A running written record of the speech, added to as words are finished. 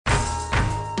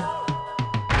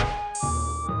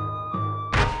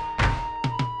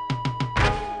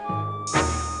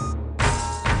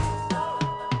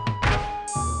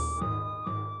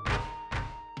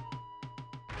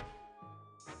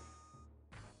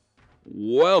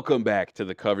Welcome back to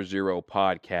the Cover Zero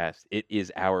podcast. It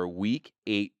is our week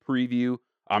 8 preview.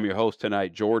 I'm your host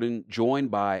tonight, Jordan, joined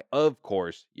by, of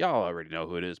course, y'all already know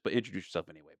who it is, but introduce yourself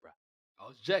anyway, bro. Oh,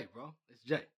 it's Jay, bro. It's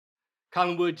Jay.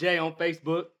 Collingwood Jay on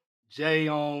Facebook, Jay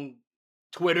on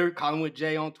Twitter, Collingwood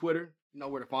Jay on Twitter. You know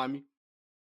where to find me.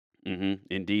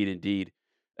 Indeed, indeed.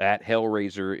 That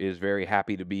Hellraiser is very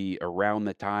happy to be around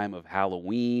the time of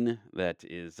Halloween. That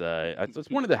is, it's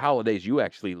one of the holidays you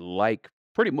actually like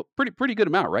pretty good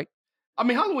amount, right? I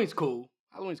mean, Halloween's cool.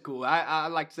 Halloween's cool. I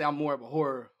like to say I'm more of a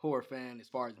horror fan as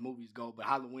far as movies go, but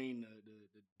Halloween,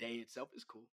 the day itself is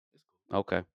cool. It's cool.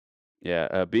 Okay.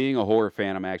 Yeah, being a horror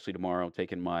fan, I'm actually tomorrow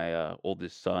taking my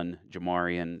oldest son,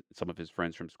 Jamari, and some of his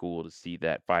friends from school to see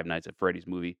that Five Nights at Freddy's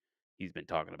movie. He's been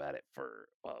talking about it for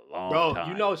a long Bro, you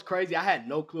time. know it's crazy. I had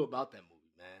no clue about that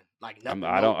movie, man. Like nothing,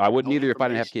 I wouldn't no either if I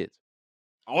didn't have information. kids.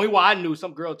 Only why I knew,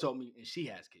 some girl told me, and she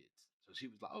has kids, so she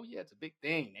was like, "Oh yeah, it's a big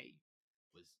thing."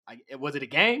 Was it a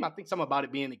game? I think something about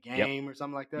it being a Yep. game or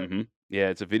something like that. Yeah,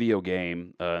 it's a video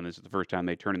game, and this is the first time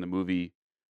they turn in the movie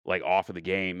like off of the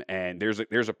game. And there's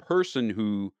a person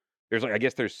who there's like I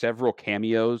guess there's several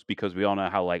cameos because we all know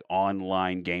how like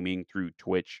online gaming through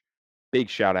Twitch. Big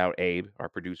shout out Abe, our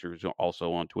producer, who's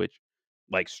also on Twitch,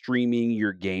 like streaming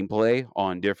your gameplay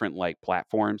on different like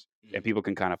platforms, and Mhm. people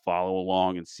can kind of follow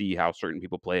along and see how certain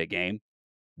people play a game.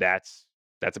 That's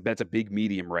that's a big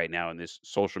medium right now in this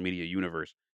social media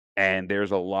universe, and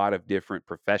there's a lot of different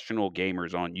professional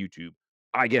gamers on YouTube,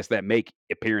 I guess, that make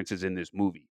appearances in this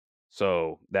movie.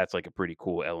 So that's like a pretty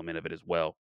cool element of it as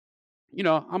well.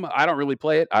 I don't really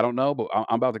play it. I don't know, but I'm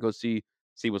about to go see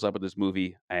what's up with this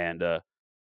movie. And the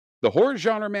horror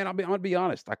genre, man, I'm gonna be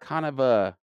honest. I kind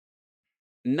of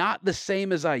not the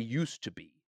same as I used to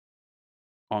be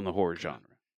on the horror Okay. genre.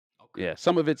 Okay. Yeah,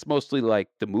 some of it's mostly like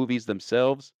the movies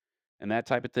themselves and that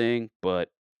type of thing, but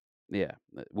yeah,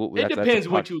 It that's a depends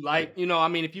pod what you yeah. like. You know, I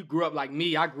mean, if you grew up like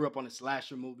me, I grew up on the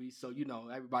slasher movies. So,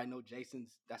 everybody know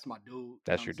that's my dude. You know what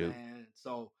That's I'm your dude. saying?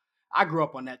 So I grew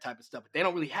up on that type of stuff, but they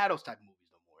don't really have those type of movies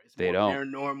no more. It's They more don't.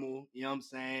 paranormal. You know what I'm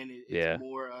saying? It's Yeah.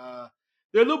 more,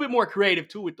 they're a little bit more creative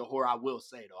too with the horror, I will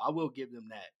say though. I will give them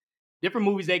that. Different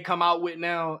movies they come out with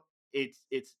now, it's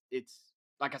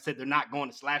like I said, they're not going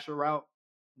the slasher route.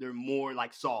 They're more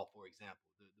like Saw, for example.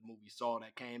 The movie Saw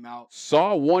that came out,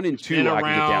 Saw 1 and it's been 2 I can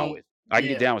get down around. with. I can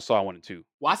get Yeah. down with Saw 1 and 2,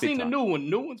 Well, I big seen the time. new one.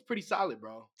 New one's pretty solid,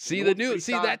 bro. The See new the one's new pretty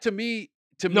see solid. that to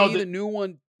No, me, the new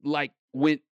one, like,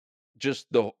 went just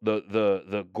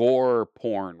the gore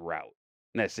porn route,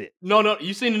 and that's it. no.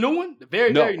 You seen the new one? The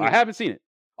very, No, very I new one. haven't seen it.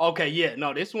 Okay, yeah.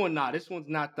 No, this one, nah. This one's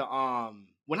not the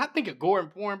When I think of gore and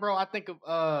porn, bro, I think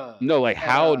of No, like, that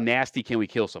how nasty can we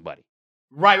kill somebody?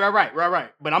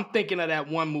 right. But I'm thinking of that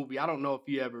one movie. I don't know if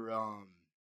you ever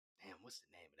damn, what's the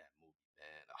name of that movie,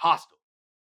 man? Hostel.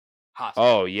 Hostel.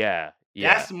 Oh, yeah,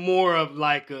 yeah. That's more of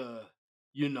like the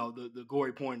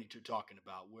gory porn that you're talking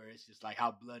about, where it's just like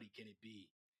how bloody can it be,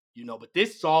 But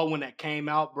this Saw when that came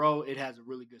out, bro, it has a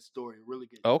really good story, really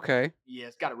good. Okay. Yeah,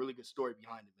 it's got a really good story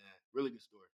behind it, man. Really good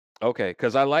story. Okay,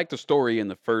 because I like the story in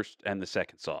the first and the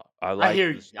second Saw. I I like hear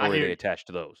the you. I story hear they you. attached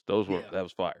to those. Those were Yeah, that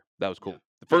was fire. That was yeah, cool. The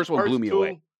yeah. first one blew me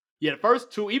away. The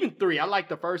first two, even three. I like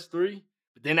the first three,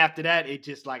 but then after that, it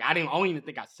just like I don't even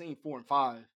think I seen four and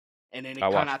five, and then I it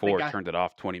kind watched of I think 4, I turned it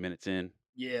off 20 minutes in.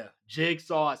 Yeah,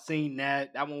 Jigsaw. I seen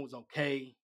that. That one was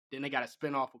okay. Then they got a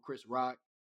spinoff with Chris Rock.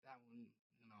 That one,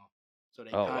 So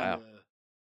they Oh, kind wow. of,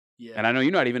 yeah. And I know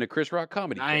you're not even a Chris Rock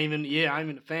comedy I fan. ain't even, yeah, I'm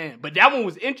even a fan. But that one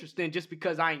was interesting just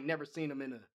because I ain't never seen him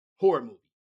in a horror movie.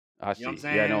 I You know what I'm see.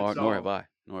 Yeah, saying? no, nor have I.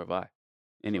 Nor have I. So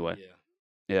Anyway, yeah.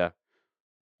 yeah.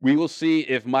 We will see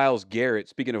if Miles Garrett,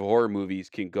 speaking of horror movies,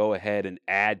 can go ahead and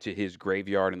add to his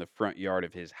graveyard in the front yard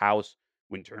of his house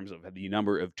in terms of the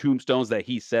number of tombstones that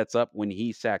he sets up when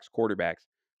he sacks quarterbacks.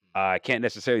 I can't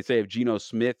necessarily say if Geno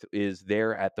Smith is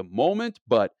there at the moment,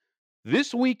 but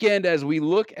this weekend, as we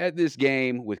look at this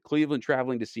game with Cleveland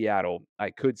traveling to Seattle, I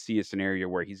could see a scenario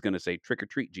where he's going to say trick or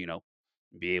treat, Geno,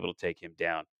 and be able to take him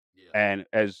down. Yeah. And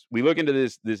as we look into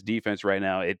this defense right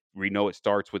now, we know it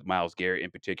starts with Miles Garrett in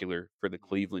particular for the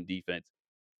Cleveland defense.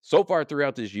 So far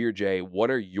throughout this year, Jay, what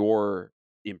are your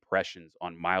impressions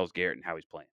on Miles Garrett and how he's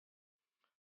playing?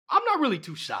 I'm not really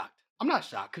too shocked. I'm not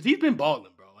shocked because he's been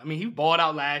balling, bro. I mean, he balled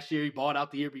out last year. He balled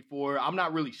out the year before. I'm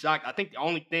not really shocked. I think the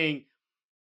only thing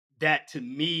that to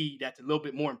me that's a little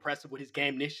bit more impressive with his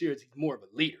game this year is he's more of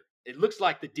a leader. It looks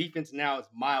like the defense now is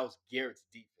Miles Garrett's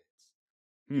defense.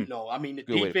 Hmm. I mean, the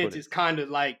Good way to put defense it. is kind of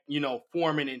like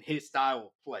forming in his style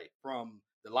of play from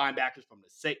the linebackers, from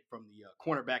the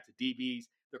cornerbacks, the DBs.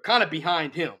 They're kind of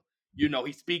behind him.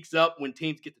 He speaks up when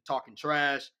teams get to talking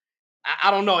trash.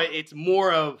 I don't know. It's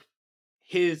more of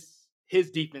his his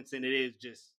defense than it is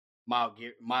just Miles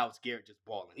Garrett just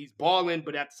balling. He's balling,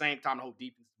 but at the same time, the whole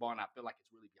defense is balling. I feel like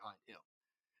it's really behind him.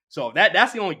 So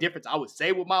that's the only difference I would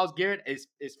say with Miles Garrett as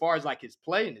far as like his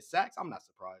play and his sacks. I'm not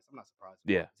surprised. I'm not surprised at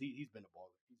all Yeah, 'cause he's been a baller.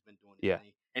 He's been doing his yeah.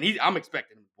 thing, and I'm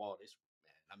expecting him to ball this week,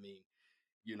 man. I mean,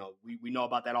 we know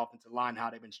about that offensive line, how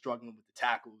they've been struggling with the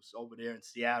tackles over there in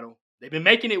Seattle. They've been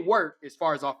making it work as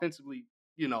far as offensively,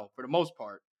 for the most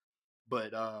part.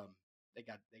 But they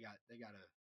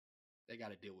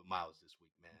gotta deal with Miles this week,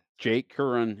 man. Jake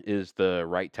Curran is the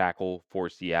right tackle for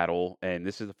Seattle, and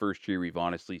this is the first year we've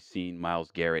honestly seen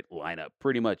Miles Garrett line up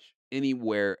pretty much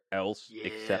anywhere else Yeah,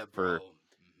 except for bro.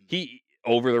 he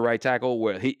over the right tackle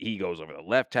where he goes over the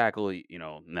left tackle,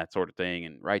 and that sort of thing.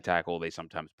 And right tackle, they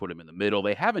sometimes put him in the middle.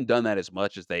 They haven't done that as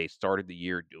much as they started the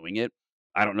year doing it.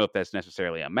 I don't know if that's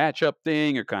necessarily a matchup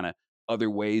thing or kind of other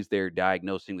ways they're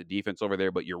diagnosing the defense over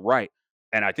there, but you're right.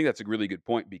 And I think that's a really good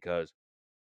point because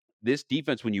this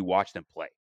defense, when you watch them play,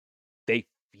 they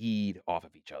feed off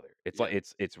of each other. It's Yeah, like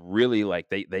it's really like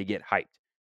they get hyped.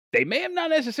 They may have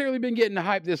not necessarily been getting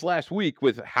hyped this last week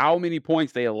with how many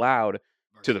points they allowed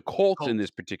to versus the Colts in Colts.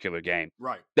 this particular game.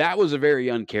 Right. That was a very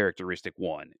uncharacteristic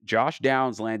one. Josh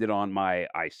Downs landed on my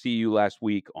I see you last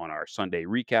week on our Sunday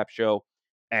recap show,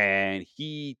 and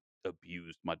he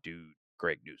abused my dude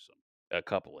Greg Newsom a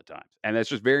couple of times. And that's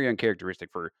just very uncharacteristic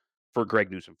for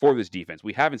Greg Newsom for this defense.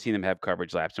 We haven't seen them have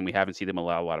coverage laps and we haven't seen them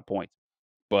allow a lot of points.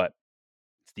 But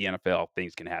it's the NFL.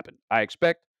 Things can happen. I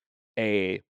expect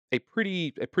a a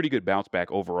pretty good bounce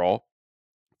back overall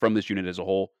from this unit as a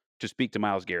whole. To speak to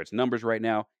Miles Garrett's numbers right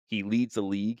now, he leads the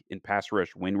league in pass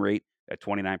rush win rate at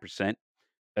 29%.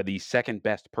 The second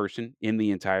best person in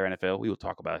the entire NFL, we will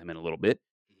talk about him in a little bit,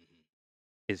 Mhm,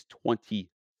 is 23%.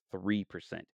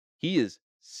 He is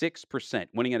 6%,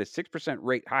 winning at a 6%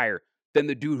 rate higher than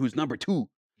the dude who's number two.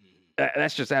 mhm.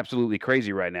 That's just absolutely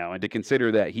crazy right now, and to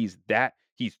consider that he's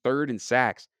 3rd in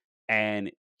sacks,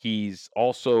 and he's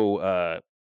also,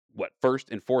 first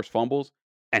in forced fumbles,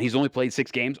 and he's only played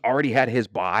 6 games, already had his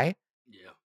bye? Yeah,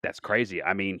 That's yeah. crazy.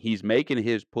 I mean, he's making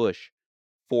his push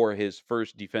for his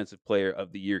first defensive player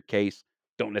of the year case.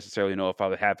 Don't necessarily know if I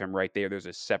would have him right there. There's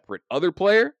a separate other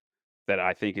player that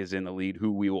I think is in the lead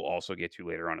who we will also get to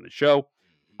later on in the show.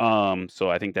 Mhm. So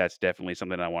I think that's definitely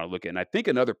something I want to look at. And I think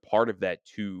another part of that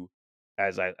too,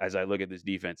 as I look at this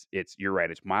defense, you're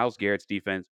right, it's Miles Garrett's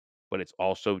defense, but it's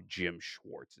also Jim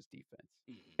Schwartz's defense.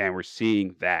 Mhm. And we're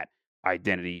seeing that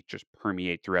identity just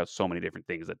permeate throughout so many different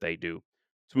things that they do.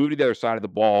 To move to the other side of the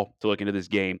ball to look into this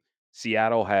game,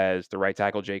 Seattle has the right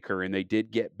tackle Jay Curran. They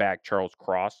did get back Charles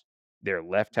Cross, their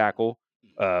left Mhm. tackle.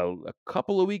 Mhm. A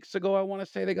couple of weeks ago, I want to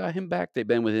say they got him back. They've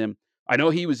been with him. I know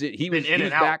he was He's been he in and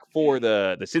was out. back for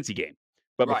the Cincy game,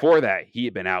 but Right, before that, he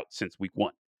had been out since week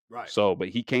 1. right. So, but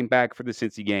he came back for the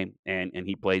Cincy game and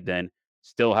he played then.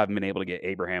 Still haven't been able to get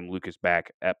Abraham Lucas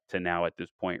back up to now at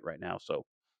this point right now. So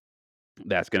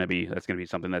that's gonna be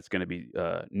something that's gonna be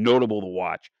notable to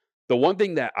watch. The one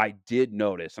thing that I did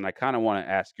notice, and I kind of want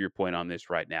to ask your point on this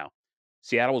right now.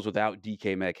 Seattle was without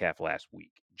DK Metcalf last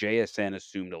week. JSN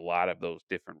assumed a lot of those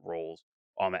different roles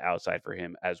on the outside for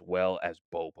him, as well as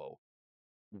Bobo.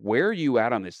 Where are you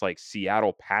at on this like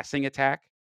Seattle passing attack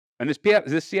and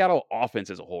this Seattle offense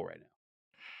as a whole right now?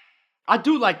 I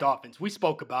do like the offense. We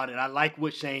spoke about it. I like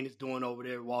what Shane is doing over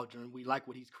there, Waldron. We like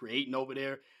what he's creating over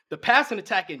there. The passing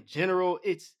attack in general,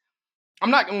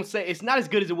 I'm not gonna say it's not as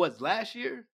good as it was last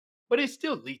year, but it's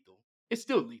still lethal. It's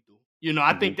still lethal.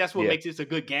 I think that's what Yeah, makes this a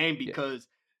good game yeah, because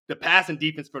the passing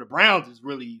defense for the Browns is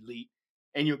really elite,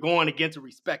 and you're going against a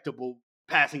respectable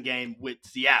passing game with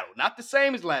Seattle. Not the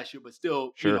same as last year, but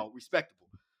still, sure. respectable.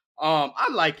 I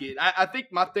like it. I think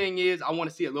my thing is I want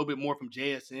to see a little bit more from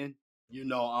JSN. You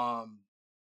know,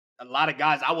 a lot of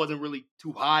guys I wasn't really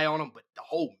too high on him, but the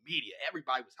whole media,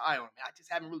 everybody was high on him. I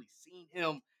just haven't really seen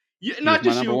him. He was my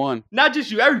number You, one. not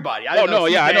just you, everybody. I Oh know no,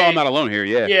 yeah, I know I'm CJ. not alone here.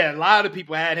 Yeah, Yeah, a lot of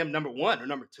people had him number one or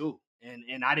number two,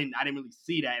 and I didn't really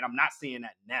see that, and I'm not seeing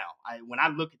that now. When I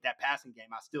look at that passing game,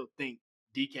 I still think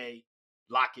DK,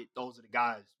 Lockett, those are the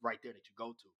guys right there that you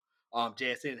go to.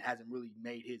 JSN hasn't really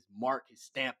made his mark, his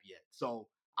stamp yet, so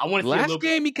I want to see a last little bit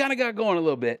game he kind of got going a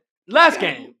little bit. last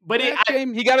game, Last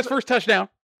game he got his first touchdown.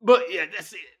 but yeah,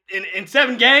 that's it. In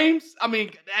 7 games, I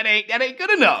mean that ain't good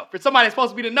enough for somebody that's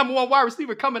supposed to be the number one wide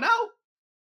receiver coming out.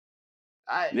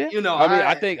 I Yeah. you know I mean,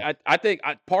 I I think I think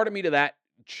part of me to that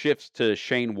shifts to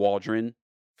Shane Waldron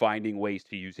finding ways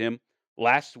to use him.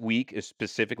 Last week is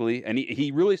specifically, and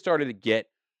he really started to get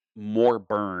more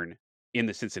burn in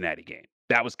the Cincinnati game.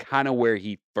 That was kind of where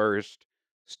he first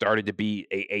started to be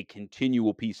a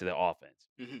continual piece of the offense.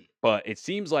 mhm, But it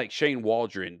seems like Shane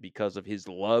Waldron, because of his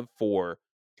love for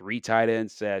 3 tight end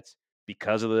sets,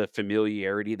 because of the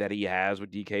familiarity that he has with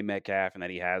DK Metcalf and that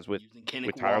he has Using with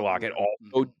Kenneth Tyler Lockett,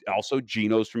 Walker. Mhm. also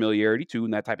Geno's familiarity too,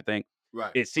 and that type of thing.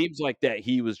 Right. It seems like that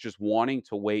he was just wanting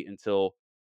to wait until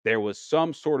there was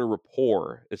some sort of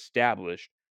rapport established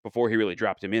before he really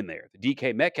dropped him in there. The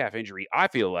DK Metcalf injury, I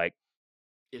feel like,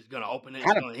 It's gonna open it.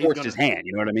 kind of He's forced his gonna. hand,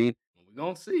 you know what I mean? We're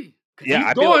gonna see because Yeah, he's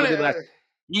I feel like going. within the last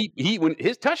he when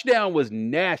his touchdown was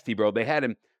nasty, bro. They had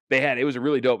it was a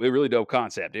really dope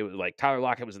concept. It was like Tyler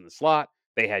Lockett was in the slot.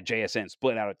 They had JSN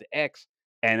split out at the X,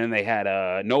 and then they had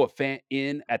Noah Fant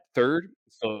in at third.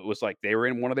 So it was like they were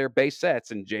in one of their base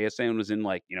sets, and JSN was in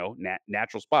like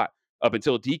natural spot. Up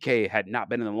until DK had not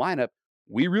been in the lineup,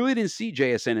 we really didn't see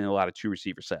JSN in a lot of two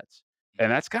receiver sets, and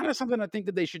Mhm, that's kind of something I think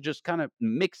that they should just kind of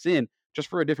mix in just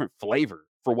for a different flavor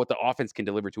for what the offense can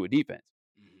deliver to a defense.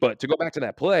 mhm. But to go back to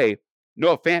that play,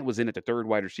 Noah Fant was in at the third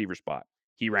wide receiver spot.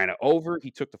 He ran it over,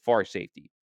 he took the far safety.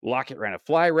 Lockett ran a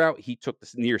fly route, he took the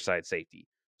near side safety.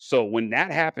 So when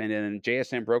that happened and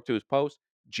JSN broke to his post,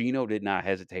 Geno did not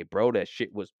hesitate, bro. That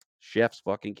shit was chef's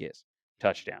fucking kiss.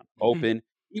 Touchdown. Mhm. Open.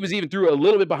 He was even through a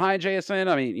little bit behind JSN.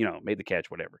 I mean, made the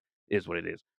catch, whatever. Is what it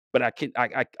is. But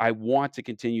I want to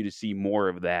continue to see more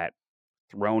of that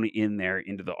thrown in there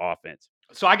into the offense.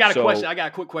 So I got a question. So I got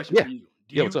a quick question for yeah. you.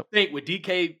 Do Yeah, what's you up? think with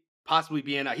DK possibly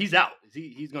being out, he's out?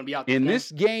 He's going to be out this In game?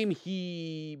 this game,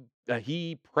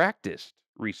 he practiced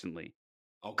recently.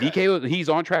 Okay. DK he's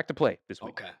on track to play this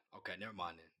week. Okay. Okay. Never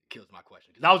mind. Then it kills my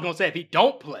question because I was going to say if he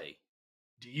don't play,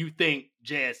 do you think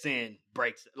JSN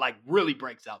really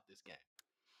breaks out this game?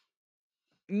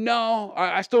 No,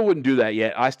 I still wouldn't do that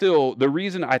yet. The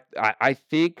reason I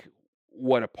think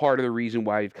what a part of the reason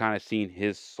why we've kind of seen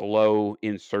his slow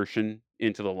insertion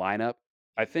into the lineup,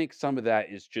 I Mhm. think some of that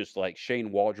is just like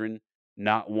Shane Waldron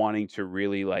not wanting to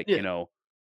really Yeah.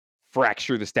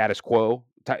 fracture the status quo,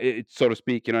 so to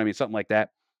speak. You know what I mean? Something like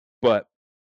that. But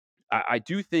I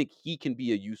do think he can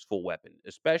be a useful weapon,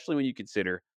 especially when you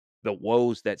consider the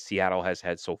woes that Seattle has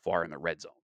had so far in the red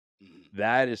zone. Mhm.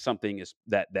 That is something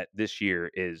that this year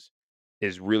is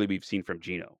really we've seen from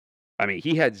Geno. I mean,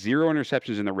 he had 0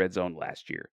 interceptions in the red zone last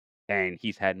year, and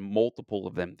he's had multiple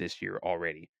of them this year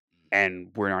already. Mhm.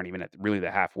 And we're not even at really the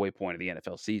halfway point of the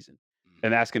NFL season.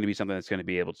 And Mhm. that's going to be something that's going to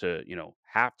be able to,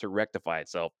 have to rectify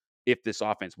itself if this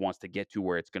offense wants to get to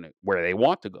where they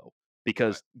want to go. Right.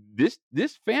 Because this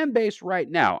fan base right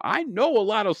now, I know a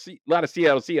lot of Seattle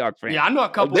Seahawks Yeah, fans. I know a Oh,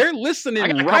 couple. they're I listening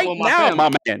got a couple right of my now, my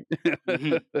family. man.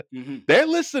 Mhm. Mhm. They're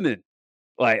listening.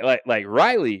 Like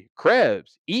Riley,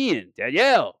 Krebs, Ian,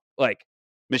 Danielle, like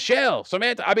Michelle,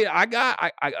 Samantha. I mean, I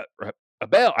got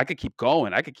Abel. I could keep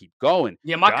going. I could keep going.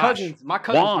 Yeah, Josh, my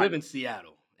cousins live Juan. in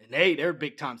Seattle, and they're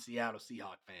big time Seattle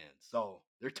Seahawk fans, so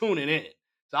they're tuning in.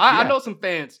 So I Yeah. know some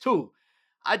fans too.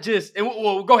 I just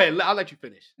well, go ahead. I'll let you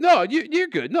finish. No, you're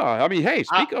good. No, I mean, hey,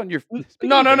 I, speak on your no.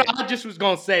 fans. I just was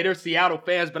gonna say they're Seattle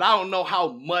fans, but I don't know how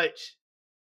much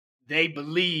they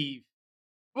believe.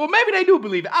 Well, maybe they do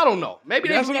believe it. I don't know. Maybe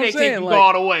they That's what believe I'm they team saying. can go Like,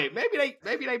 all the way.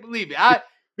 Maybe they believe it.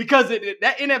 Because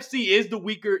that NFC is the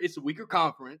weaker. It's a weaker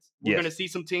conference. We're gonna yes, see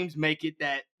some teams make it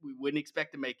that we wouldn't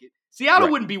expect to make it. Seattle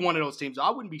right. wouldn't be one of those teams. I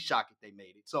wouldn't be shocked if they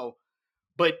made it. So,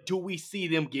 but do we see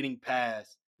them getting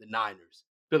past the Niners,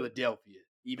 Philadelphia,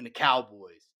 even the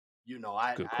Cowboys?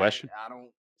 Good question. I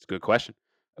don't. It's a good question.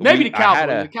 Maybe the I had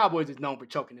Cowboys. The a, Cowboys is known for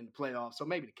choking in the playoffs, so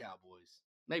maybe the Cowboys.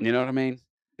 Maybe you the know what I mean? Cowboys.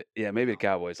 Yeah, You maybe the know.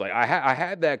 Cowboys. Like I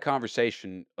had that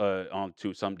conversation on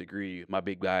to some degree. My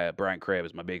big guy, Brian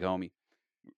Krebs, my big homie.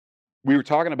 We were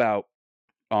talking about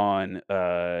on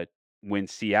when not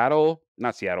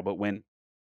Seattle, but when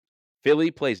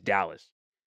Philly plays Dallas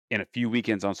in a few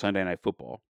weekends on Sunday Night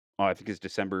Football. I think it's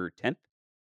December 10th.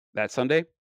 That Sunday,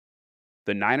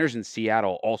 the Niners in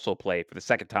Seattle also play for the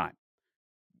second time.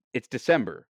 It's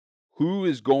December. Who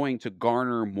is going to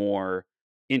garner more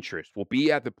interest? Will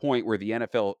be at the point where the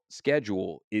NFL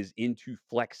schedule is into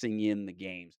flexing in the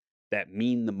games that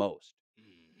mean the most.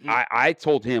 Mhm. I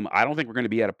told him I don't think we're going to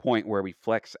be at a point where we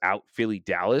flex out Philly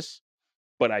Dallas,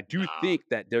 but I do Nah. think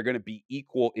that they're going to be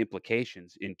equal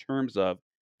implications in terms of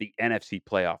the NFC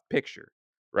playoff picture,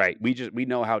 right? We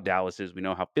know how Dallas is, we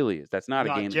know how Philly is. That's You not a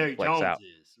know how game that you Jerry flex Jones out,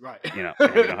 is, right? and we know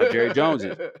how Jerry Jones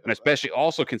is, and Right. especially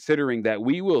also considering that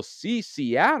we will see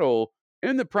Seattle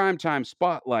in the primetime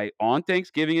spotlight on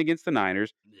Thanksgiving against the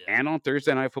Niners Yeah, and on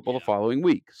Thursday Night Football the yeah. following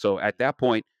week. So at Mhm. that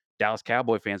point, Dallas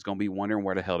Cowboy fans gonna be wondering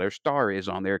where the hell their star is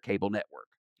on their cable network.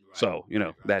 Right, So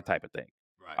right, that type of thing.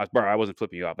 right. Bro, I wasn't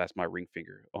flipping you off. That's my ring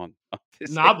finger on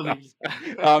this No, thing. I believe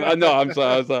you. No, I'm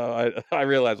sorry. I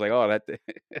realized like, oh,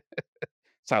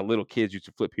 that's how little kids used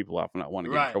to flip people off and not want to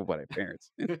get in Right. trouble by their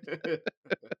parents.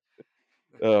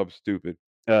 Oh, I'm stupid.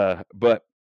 But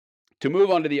To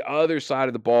move on to the other side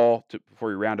of the ball before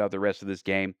we round out the rest of this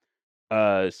game,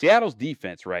 Seattle's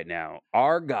defense right now,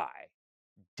 our guy,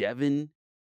 Devin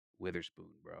Witherspoon,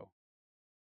 bro.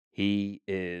 He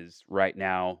is right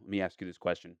now. Let me ask you this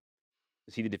question: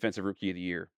 is he the defensive rookie of the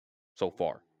year so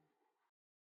far?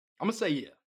 I'm gonna say yeah.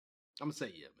 I'm gonna say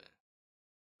yeah, man.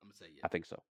 I'm gonna say yeah. I think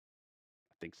so.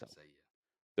 I think I'm so. gonna say yeah.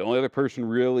 The only other person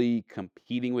really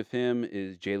competing with him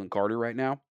is Jalen Carter right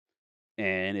now.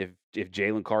 And if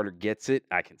Jalen Carter gets it,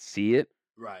 I can see it.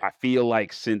 Right. I feel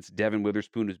like since Devin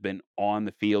Witherspoon has been on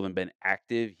the field and been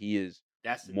active, he is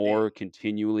That's the thing. more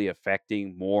continually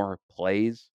affecting more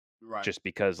plays Right. just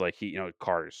because like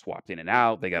Carter swapped in and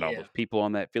out. They got all Yeah. those people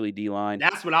on that Philly D line.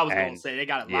 That's what I was gonna And say. They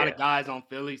got a lot yeah, of guys on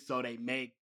Philly, so they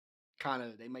may try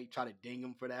to ding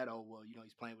him for that. Oh well,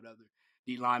 he's playing with other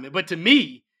D linemen. But to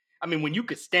me, I mean, when you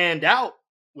could stand out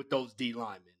with those D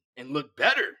linemen and look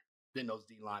better than those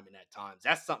D linemen at times,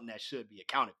 that's something that should be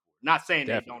accounted for. Not saying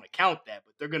they definitely. don't account that,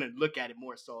 but they're gonna look at it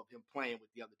more so of him playing with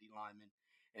the other D linemen,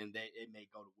 and it may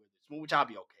go to Witherspoon, which I'll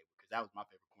be okay with because that was my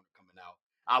favorite corner coming out.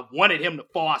 I wanted him to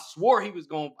fall. I swore he was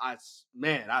going. I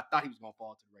thought he was going to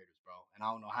fall to the Raiders, bro. And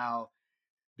I don't know how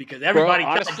because Bro, everybody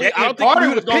thought honestly, I don't think we Carter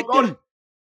would was have going to picked go to. him.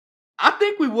 I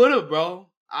think we would have, bro.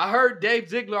 I heard Dave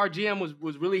Ziegler, our GM,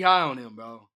 was really high on him,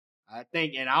 bro. I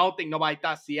think, and I don't think nobody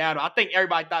thought Seattle. I think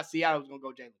everybody thought Seattle was going to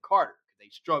go Jalen Carter because they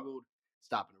struggled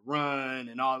stopping the run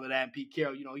and all of that. And Pete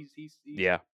Carroll, he's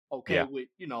Yeah. okay Yeah. with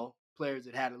players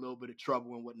that had a little bit of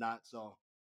trouble and whatnot. So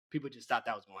people just thought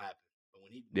that was going to happen. But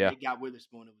when Yeah. they got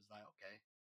Witherspoon, it was like, okay,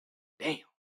 damn. I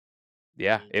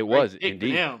Yeah, mean, it great was pick for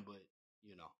indeed. them, but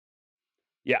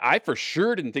Yeah, I for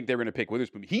sure didn't think they were gonna pick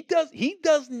Witherspoon. He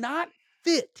does not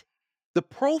fit the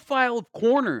profile of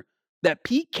corner that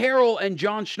Pete Carroll and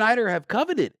John Schneider have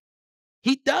coveted.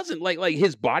 He doesn't like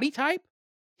his body type.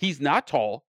 He's not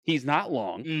tall. He's not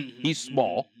long. He's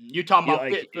small. You're talking You know,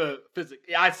 about like fit for physical.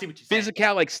 Yeah, I see what you're saying.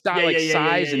 physical, like style, Yeah, like yeah, yeah, yeah,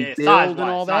 size yeah, and yeah. build and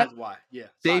all that. Size wise. Yeah,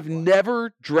 size They've wise.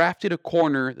 never drafted a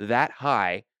corner that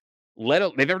high.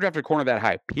 They've never drafted a corner that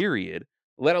high. Period.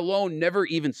 Let alone never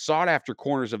even sought after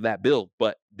corners of that build,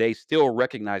 but they still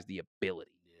recognize the ability.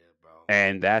 Yeah, bro.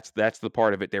 And that's the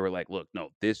part of it. They were like, "Look, no,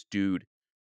 this dude,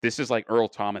 this is like Earl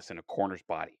Thomas in a corner's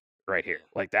body right here. Yeah,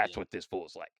 Like that's yeah, what this fool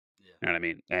is like." yeah, You know what I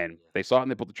mean? And yeah, they saw it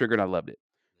and they pulled the trigger, and I loved it.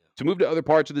 yeah. To move to other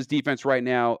parts of this defense right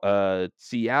now,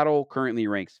 Seattle currently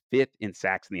ranks 5th in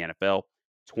sacks in the NFL,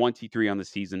 23 on the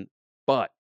season.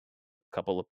 But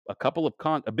a couple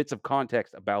of bits of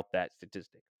context about that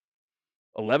statistic.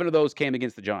 11 of those came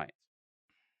against the Giants.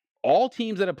 All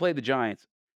teams that have played the Giants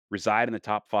reside in the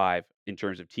top 5 in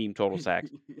terms of team total sacks,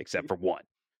 except for one.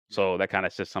 Yeah. So that kind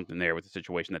of says something there with the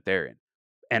situation that they're in.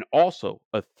 And also,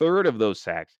 a third of those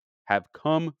sacks have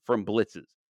come from blitzes,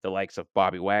 the likes of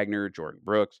Bobby Wagner, Jordan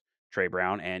Brooks, Trey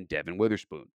Brown, and Devin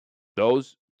Witherspoon.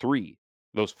 Those three,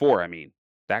 those four, I mean,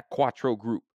 that quattro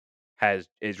group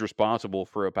is responsible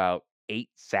for about 8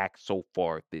 sacks so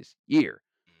far this year.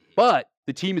 But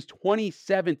the team is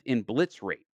 27th in blitz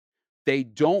rate. They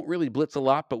don't really blitz a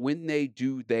lot, but when they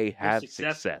do, they They're have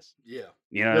successful. success. Yeah,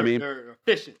 You know what I mean? they're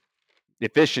efficient.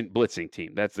 Efficient blitzing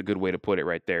team. That's a good way to put it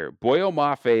right there. Boyo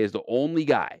Mafe is the only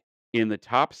guy in the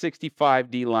top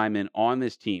 65 D linemen on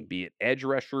this team, be it edge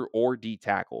rusher or D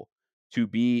tackle, to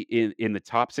be in the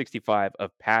top 65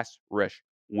 of pass rush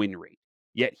win rate.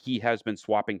 Yet he has been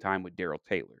swapping time with Daryl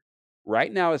Taylor.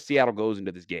 Right now, as Seattle goes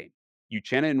into this game,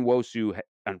 Uchenna Nwosu,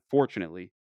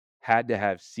 unfortunately, had to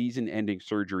have season ending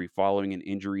surgery following an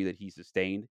injury that he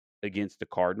sustained against the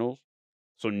Cardinals.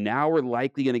 So now we're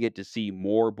likely going to get to see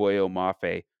more Boyo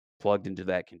Mafe plugged into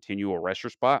that continual rusher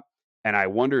spot. And I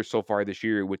wonder so far this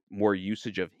year with more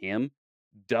usage of him,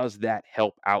 does that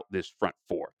help out this front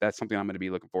four? That's something I'm going to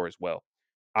be looking for as well.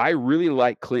 I really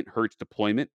like Clint Hurt's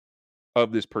deployment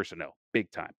of this personnel,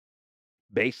 big time.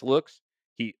 Base looks,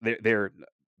 they're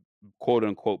quote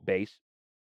unquote base.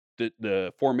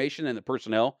 The formation and the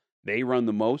personnel they run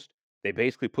the most. They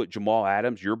basically put Jamal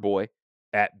Adams, your boy,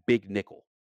 at big nickel.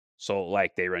 So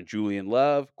like they run Julian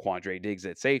Love, Quandre Diggs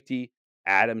at safety,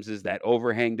 Adams is that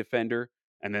overhang defender,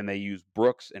 and then they use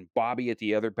Brooks and Bobby at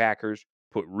the other backers,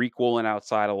 put Reek Woolen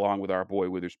outside along with our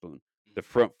boy Witherspoon. The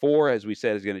front four, as we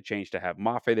said, is going to change to have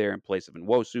Mafe there in place of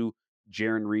Nwosu,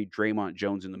 Jaron Reed, Draymond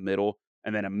Jones in the middle,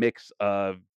 and then a mix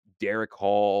of Derek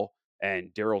Hall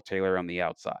and Daryl Taylor on the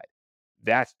outside.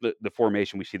 That's the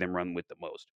formation we see them run with the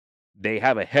most. They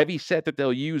have a heavy set that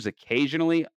they'll use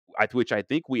occasionally, which I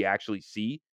think we actually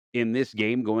see in this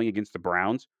game going against the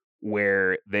Browns,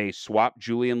 where they swap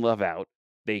Julian Love out.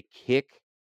 They kick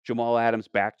Jamal Adams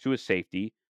back to a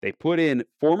safety. They put in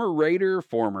former Raider,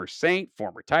 former Saint,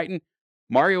 former Titan,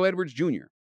 Mario Edwards Jr.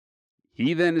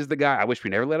 He then is the guy. I wish we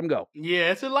never let him go.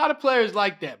 Yeah, it's a lot of players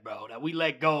like that, bro, that we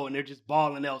let go and they're just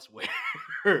balling elsewhere.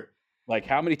 Like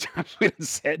how many times we done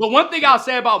said But one thing I'll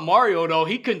say about Mario though,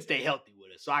 he couldn't stay healthy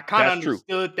with us. So I kind of that's true.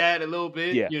 understood that a little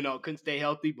bit, Yeah, couldn't stay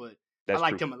healthy, but I that's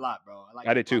liked true. him a lot, bro. I liked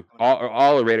I him did a lot too. coming out of college.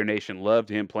 All of Raider Nation loved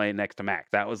him playing next to Mac.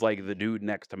 That was like the dude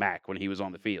next to Mac when he was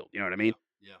on the field. You know what I mean?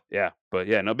 Yeah, yeah. Yeah. But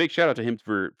yeah, no, big shout out to him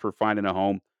for finding a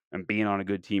home and being on a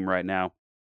good team right now.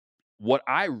 What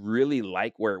I really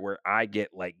like where I get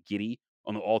like giddy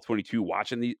on the all 22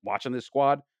 watching this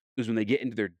squad is when they get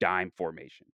into their dime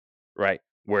formation, right?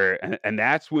 Where and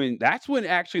that's when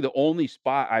actually the only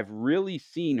spot I've really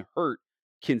seen Hurt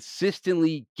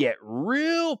consistently get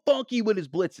real funky with his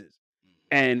blitzes. Mhm.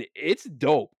 And it's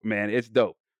dope, man. It's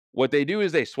dope. What they do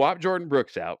is they swap Jordan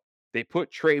Brooks out. They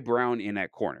put Trey Brown in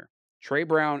that corner. Trey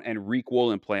Brown and Reek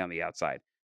Woolen play on the outside.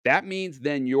 That means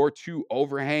then your two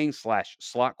overhang slash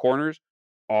slot corners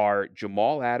are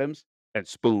Jamal Adams and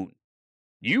Spoon.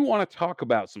 You want to talk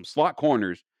about some slot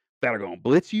corners that are going to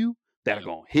blitz you, that are Yep.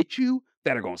 going to hit you,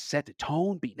 that are going to set the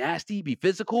tone, be nasty, be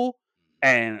physical, Mhm.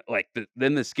 and like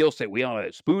then the skill set we all know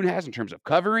that Spoon has in terms of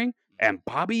covering Mhm. and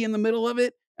Bobby in the middle of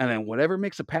it, and then whatever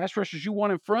mix of pass rushers you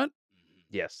want in front. Mhm.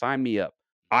 Yeah, sign me up.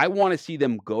 I want to see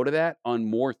them go to that on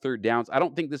more third downs. I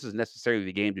don't think this is necessarily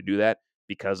the game to do that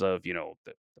because of the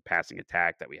passing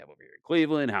attack that we have over here in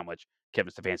Cleveland, how much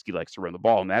Kevin Stefanski likes to run the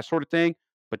ball and that sort of thing.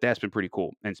 But that's been pretty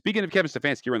cool. And speaking of Kevin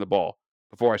Stefanski running the ball,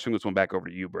 before I swing this one back over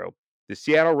to you, bro, the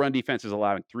Seattle run defense is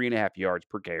allowing 3.5 yards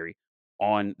per carry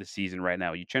on the season right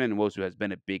now. Uchenna Nwosu has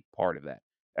been a big part of that.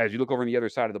 As you look over on the other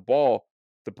side of the ball,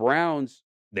 the Browns,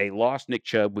 they lost Nick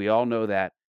Chubb. We all know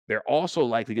that. They're also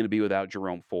likely going to be without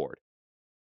Jerome Ford.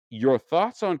 Your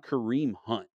thoughts on Kareem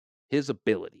Hunt, his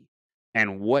ability,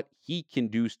 and what he can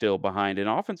do still behind an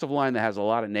offensive line that has a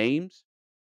lot of names,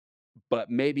 but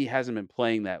maybe hasn't been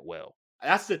playing that well?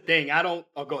 That's the thing. I don't.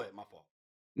 Oh, go ahead. My fault.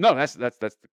 No, that's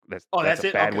Oh, a that's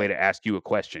it. bad way Okay. to ask you a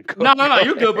question. No, no, no. Go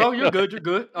You're good, ahead. bro. You're good. You're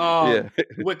good. Yeah.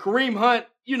 With Kareem Hunt,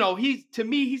 he's to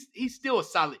me, he's still a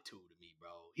solid tool to me, bro.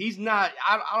 He's not.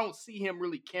 I don't see him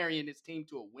really carrying this team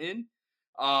to a win.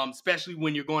 Especially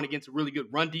when you're going against a really good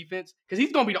run defense, because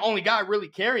he's gonna be the only guy really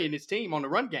carrying this team on the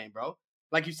run game, bro.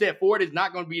 Like you said, Ford is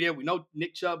not gonna be there. We know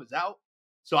Nick Chubb is out,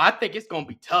 so I think it's gonna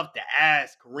be tough to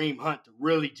ask Kareem Hunt to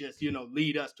really just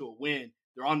lead us to a win.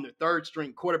 They're on their third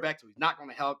string quarterback, so he's not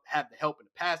gonna have the help in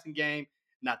the passing game.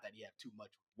 Not that he had too much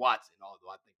with Watson, although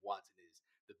I think Watson is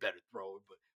the better thrower,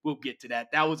 but we'll get to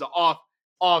that. That was an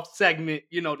off segment,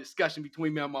 discussion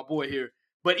between me and my boy here.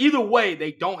 But either way,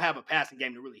 they don't have a passing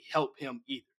game to really help him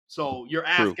either. So you're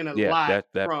True. asking a Yeah, lot that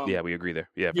yeah, from, we agree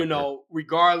there. Yeah, for sure.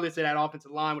 regardless of that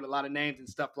offensive line with a lot of names and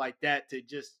stuff like that, to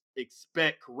just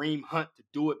expect Kareem Hunt to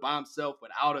do it by himself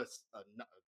without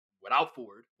without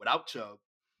Ford, without Chubb,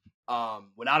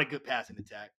 without a good passing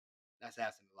attack. That's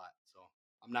asking a lot. So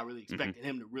I'm not really Mhm. expecting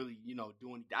him to really,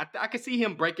 do anything. I could see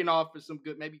him breaking off for some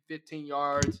good, maybe 15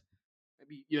 yards.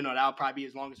 Maybe, that'll probably be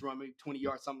his longest run, maybe 20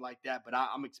 yards, something like that. But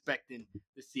I'm expecting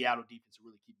the Seattle defense to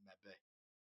really keep him at bay.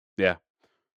 Yeah.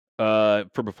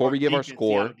 For before Or we give our defense,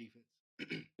 Seattle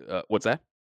score, defense. what's that?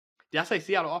 Did I say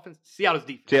Seattle offense? Seattle's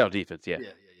defense. Seattle defense, yeah. Yeah,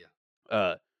 yeah, yeah.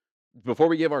 Uh, Before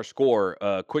we give our score,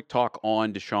 quick talk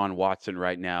on Deshaun Watson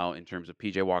right now in terms of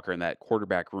PJ Walker and that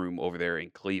quarterback room over there in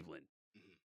Cleveland.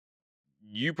 Mhm.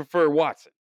 You prefer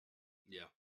Watson? Yeah,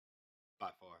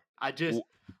 by far. W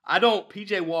I don't,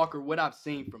 PJ Walker, what I've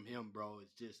seen from him, bro, is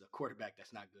just a quarterback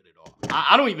that's not good at all.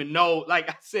 I don't even know, like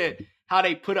I said, how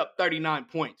they put up 39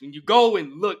 points. When you go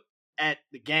and look at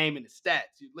the game and the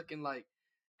stats, you're looking like,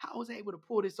 how was they able to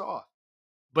pull this off?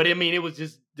 But I mean, it was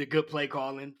just the good play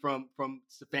calling from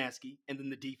Stefanski, and then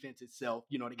the defense itself.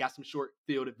 They got some short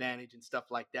field advantage and stuff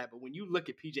like that. But when you look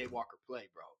at PJ Walker play,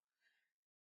 bro,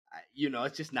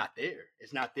 it's just not there.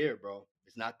 It's not there, bro.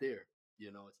 It's not there.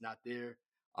 It's not there.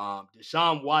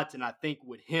 Deshaun Watson, I think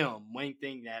with him, main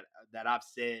thing that I've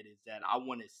said is that I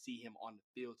want to see him on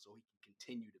the field so he can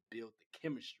continue to build the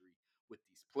chemistry with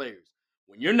these players.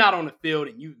 When you're not on the field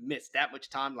and you've missed that much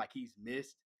time like he's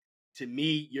missed, to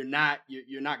me, you're not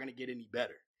going to get any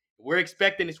better. We're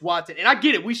expecting this Watson, and I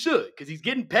get it. We should, because he's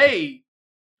getting paid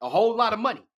a whole lot of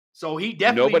money. So he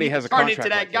definitely Nobody needs to has a turn into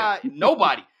contract that like him. guy.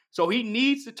 Nobody. So he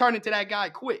needs to turn into that guy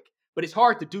quick. But it's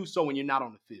hard to do so when you're not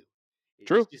on the field. It's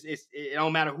True. just it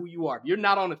don't matter who you are. If you're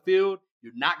not on the field,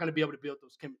 you're not going to be able to build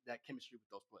that chemistry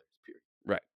with those players. Period.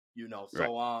 Right. Right.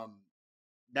 So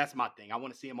that's my thing. I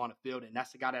want to see him on the field, and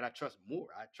that's the guy that I trust more.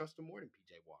 I trust him more than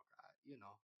PJ Walker.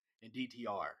 And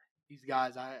DTR. These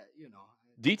guys,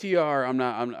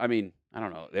 DTR, I mean, I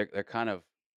don't know. They're kind of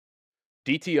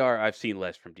DTR. I've seen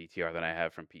less from DTR than I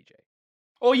have from PJ.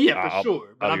 oh yeah, for I'll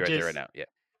sure. But I'll be I'm right there right just now. Yeah.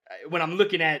 when I'm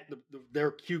looking at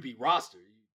their QB roster,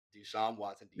 Deshaun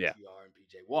Watson, Yeah. DTR, and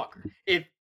PJ Walker. If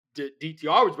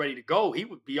DTR was ready to go, he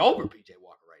would be over PJ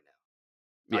Walker right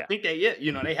now. I Yeah. think they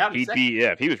have the He'd second. be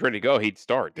if he was ready to go, he'd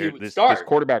start. He There would this start.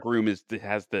 quarterback room has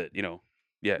the,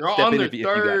 yeah, They're step on in their if you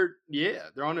got third. Yeah,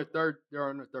 they're on their third. They're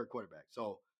on their third quarterback.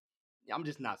 So yeah, I'm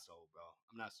just not sold, bro.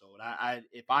 I'm not sold.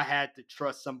 If I had to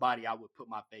trust somebody, I would put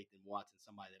my faith in Watson,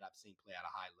 somebody that I've seen play at a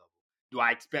high level.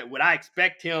 Would I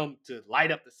expect him to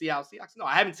light up the Seattle Seahawks? No,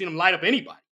 I haven't seen him light up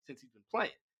anybody since he's been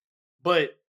playing.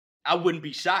 But I wouldn't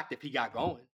be shocked if he got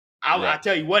going. I right.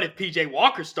 tell you what, if PJ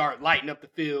Walker start lighting up the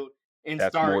field and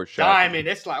That's start more shocking. diming,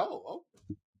 it's like, oh,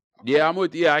 Yeah, okay. I'm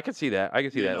with yeah, I can see that. I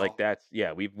can see You that. Like know, that's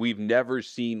yeah, we've never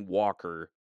seen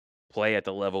Walker play at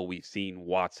the level we've seen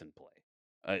Watson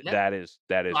play. never. That So is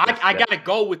I that's got to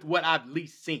go with what I've at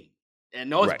least seen. And I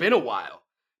know it's right. been a while,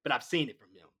 but I've seen it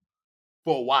from him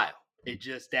for a while. It's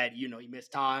just that, he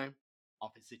missed time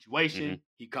off his Mhm. situation.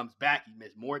 He comes back, he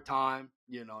missed more time,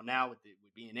 now with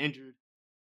being injured.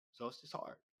 So it's just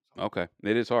hard. Okay.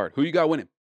 It is hard. Who you got winning?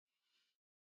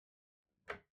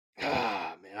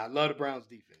 Ah, man, I love the Browns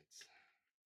defense.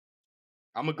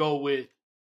 I'm gonna go with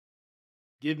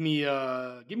give me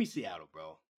Seattle,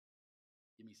 bro.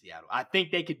 Give me Seattle. I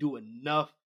think they could do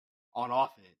enough on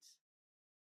offense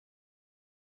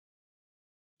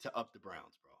to up the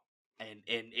Browns, bro. And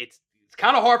it's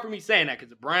kind of hard for me saying that because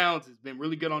the Browns has been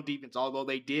really good on defense, although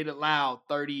they did allow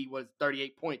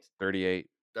 38 points. 38.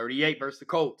 38 versus the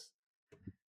Colts.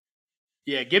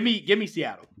 Yeah, give me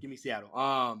Seattle. Give me Seattle.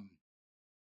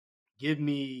 Give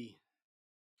me.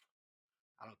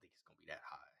 I don't think it's gonna be that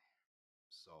high.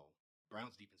 So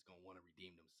Browns defense gonna want to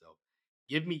redeem themselves.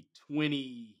 Give me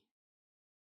 20.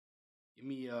 Give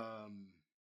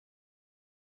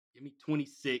me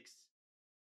 26.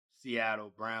 Seattle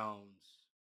Browns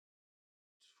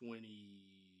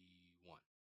 21.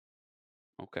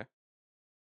 Okay.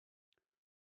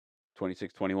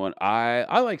 26-21.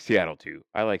 I like Seattle too.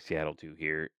 I like Seattle too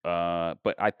here.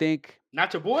 But I think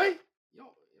Not your boy? You're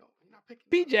not picking.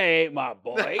 PJ ain't my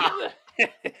boy.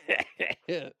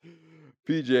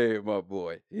 PJ ain't my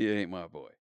boy. He ain't my boy.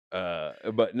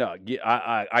 But no,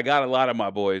 I got a lot of my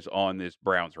boys on this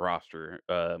Browns roster.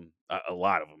 A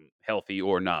lot of them, healthy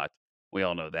or not. We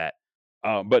all know that.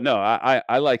 But no,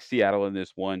 I like Seattle in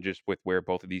this one, just with where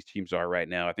both of these teams are right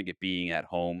now. I think it being at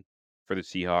home for the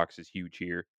Seahawks is huge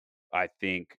here. I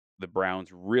think the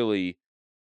Browns really,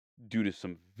 due to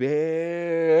some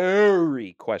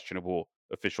very questionable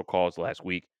official calls last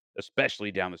week,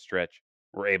 especially down the stretch,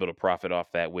 were able to profit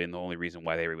off that win. The only reason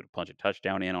why they were able to punch a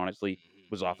touchdown in, honestly,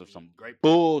 was off of some Great point.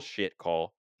 bullshit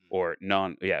call or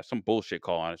some bullshit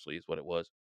call, honestly, is what it was.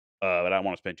 But I don't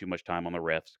want to spend too much time on the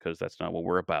refs because that's not what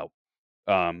we're about.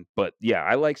 But yeah,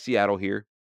 I like Seattle here.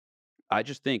 I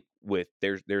just think with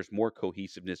there's more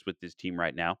cohesiveness with this team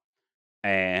right now.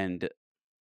 And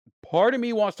part of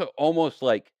me wants to almost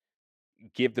like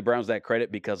give the Browns that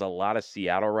credit because a lot of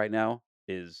Seattle right now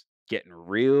is getting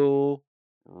real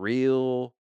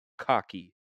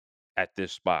cocky at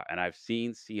this spot. And I've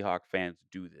seen Seahawk fans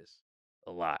do this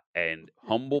a lot. And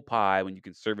humble pie, when you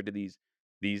can serve it to these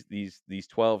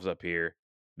 12s up here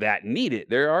that need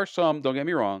it. There are some, don't get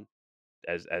me wrong,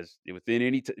 as within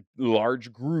any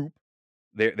large group,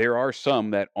 there are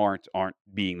some that aren't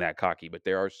being that cocky, but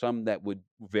there are some that would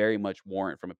very much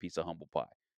warrant from a piece of humble pie.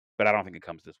 But I don't think it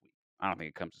comes this week. I don't think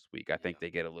it comes this week. I think Yeah.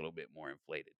 they get a little bit more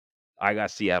inflated. I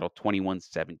got Seattle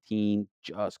 21-17,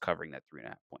 just covering that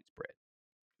 3.5 point spread.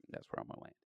 That's where I'm gonna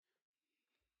land.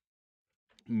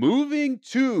 Moving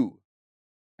to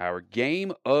our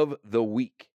game of the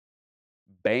week.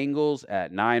 Bengals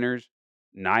at Niners.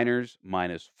 Niners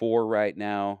 -4 right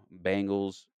now.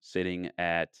 Bengals sitting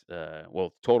at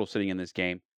total sitting in this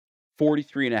game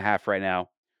 43.5 right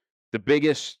now. The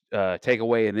biggest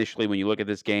takeaway initially when you look at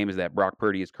this game is that Brock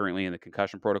Purdy is currently in the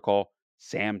concussion protocol.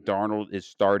 Sam Darnold is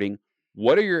starting.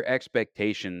 What are your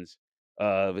expectations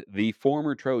of the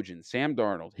former Trojan, Sam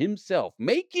Darnold himself,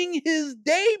 making his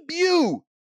debut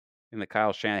in the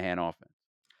Kyle Shanahan offense?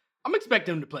 I'm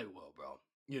expecting him to play well, bro.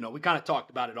 We kind of talked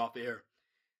about it off air.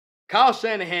 Kyle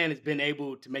Shanahan has been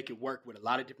able to make it work with a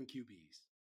lot of different QBs.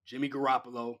 Jimmy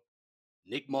Garoppolo,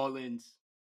 Nick Mullins,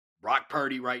 Brock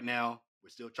Purdy right now. We're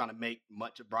still trying to make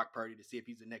much of Brock Purdy to see if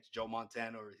he's the next Joe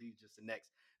Montana or if he's just the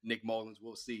next Nick Mullins.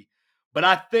 We'll see. But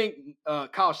I think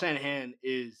Kyle Shanahan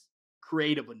is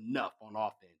creative enough on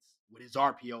offense with his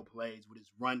RPO plays, with his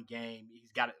run game.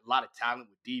 He's got a lot of talent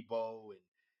with Debo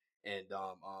and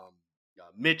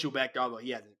Mitchell back there, although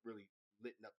he hasn't really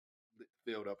lit the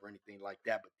field up or anything like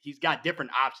that. But he's got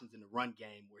different options in the run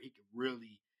game where he can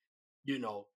really, you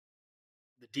know,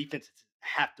 the defenses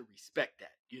have to respect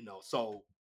that, So,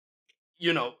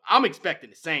 I'm expecting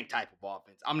the same type of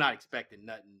offense. I'm not expecting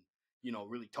nothing,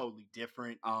 really totally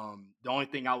different. The only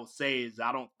thing I will say is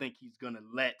I don't think he's gonna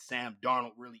let Sam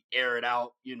Darnold really air it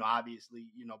out. Obviously,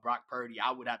 Brock Purdy,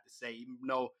 I would have to say, even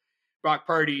though Brock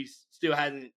Purdy still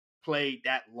hasn't played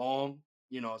that long,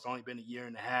 it's only been a year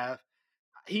and a half.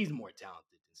 He's more talented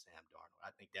than Sam Darnold.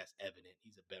 I think that's evident.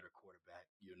 He's a better quarterback,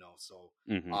 So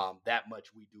Hmm. that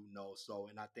much we do know. So,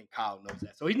 and I think Kyle knows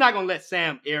that. So he's not gonna let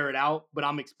Sam air it out, but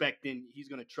I'm expecting he's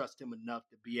gonna trust him enough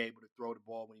to be able to throw the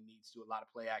ball when he needs to. A lot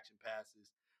of play action passes,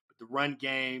 but the run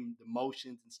game, the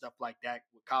motions and stuff like that,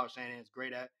 what Kyle Shanahan's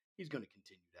great at, he's gonna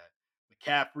continue that.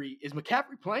 McCaffrey, is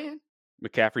McCaffrey playing?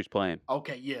 McCaffrey's playing.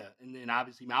 Okay, yeah. And then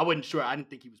obviously, I wasn't sure. I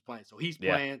didn't think he was playing. So he's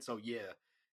Yeah. playing. So yeah.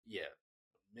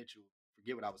 Mitchell,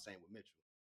 forget what I was saying with Mitchell.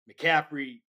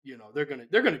 McCaffrey, they're gonna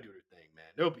do their thing, man.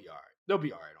 They'll be all right. They'll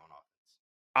be all right on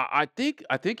offense.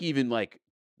 I think even like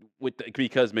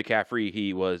because McCaffrey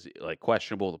he was like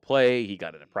questionable to play. He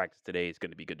got into practice today. He's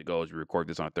going to be good to go as we record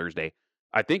this on a Thursday.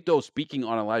 I think though speaking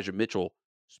on Elijah Mitchell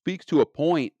speaks to a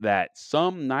point that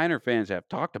some Niner fans have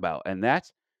talked about, and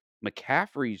that's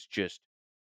McCaffrey's just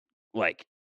like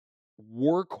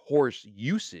workhorse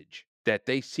usage that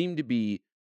they seem to be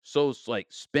so like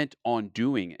spent on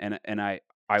doing, and I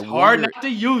It's hard wonder not to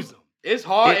use them. It's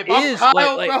hard. it If I'm is like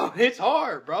Kyle, bro, it's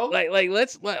hard, bro.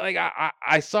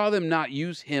 I saw them not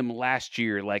use him last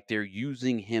year like they're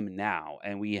using him now,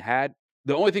 and we had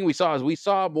the only thing we saw is we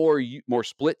saw more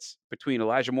splits between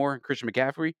Elijah Moore and Christian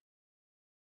McCaffrey.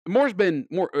 Moore's been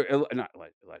more not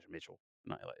Elijah Mitchell,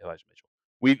 not Elijah Mitchell.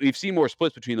 We've seen more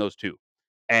splits between those two,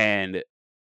 and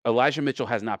Elijah Mitchell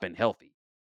has not been healthy.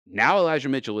 Now Elijah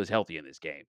Mitchell is healthy in this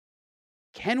game.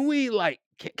 Can we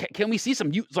can we see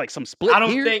some split I don't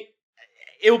here? think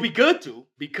it will be good to,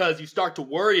 because you start to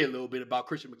worry a little bit about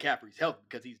Christian McCaffrey's health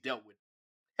because he's dealt with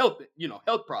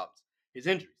health problems, his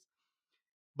injuries.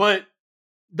 But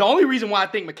the only reason why I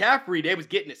think McCaffrey they was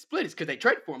getting it split is because they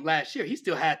traded for him last year. He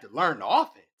still had to learn the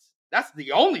offense. That's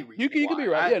the only reason You could why. be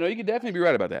right. Yeah, no, you could definitely be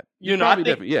right about that. You I probably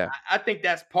think definitely yeah. I think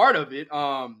that's part of it.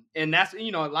 And that's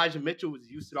Elijah Mitchell was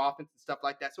used to the offense and stuff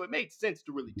like that, so it made sense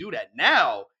to really do that.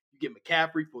 Now you get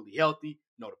McCaffrey fully healthy,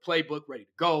 know the playbook, ready to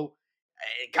go.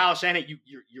 And Kyle Shanahan,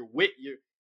 you're with your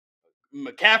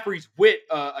McCaffrey's with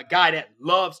a guy that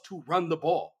loves to run the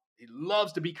ball. He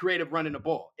loves to be creative running the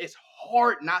ball. It's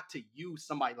hard not to use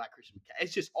somebody like Christian McCaffrey.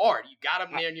 It's just hard. You got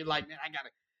him there, and you're like, man, I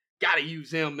gotta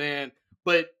use him, man.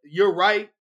 But you're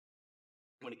right.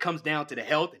 When it comes down to the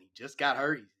health, and he just got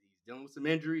hurt, he's dealing with some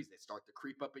injuries. They start to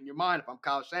creep up in your mind. If I'm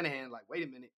Kyle Shanahan, like, wait a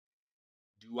minute,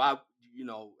 do I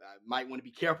might want to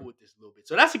be careful with this a little bit.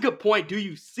 So that's a good point. Do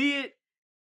you see it?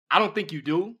 I don't think you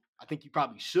do. I think you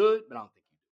probably should, but I don't think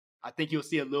you do. I think you'll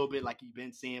see a little bit like you've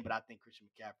been seeing, but I think Christian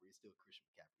McCaffrey is still a Christian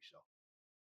McCaffrey show.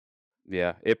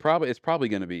 Yeah, it's probably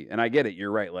gonna be. And I get it.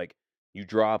 You're right. Like you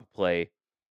drop a play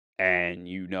and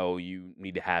you know you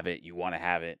need to have it, you want to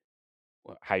have it.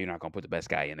 Well, how you not gonna put the best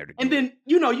guy in there to And do it? then,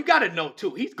 you got to know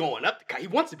too, he's going up he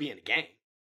wants to be in the game.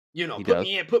 He Put does.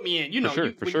 me in, put me in. For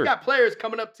sure, for When you sure. got players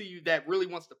coming up to you that really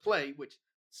wants to play, which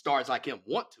stars like him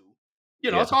want to,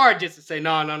 Yeah. it's hard just to say,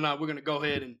 no, no, no, we're going to go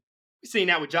ahead and we seen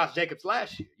that with Josh Jacobs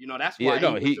last year. That's Yeah, why he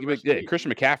no, was the rest of the year.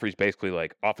 Christian McCaffrey's basically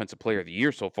like offensive player of the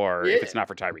year so far if Yeah. it's not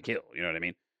for Tyreek Hill, you know what I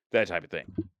mean? That type of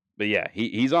thing. But yeah,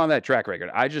 he's on that track record.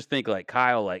 I just think like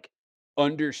Kyle like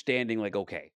understanding like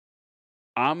okay,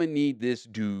 I'm gonna need this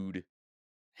dude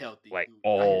Healthy, like dude. I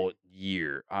hear all you.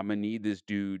 year. I'm gonna need this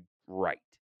dude right.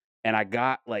 And I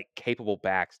got like capable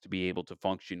backs to be able to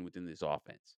function within this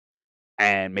offense.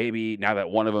 And maybe now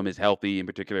that one of them is healthy, in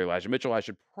particular Elijah Mitchell, I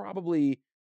should probably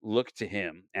look to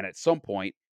him. And at some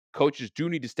point, coaches do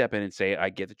need to step in and say, I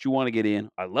get that you want to get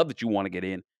in. I love that you want to get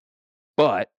in,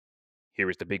 but here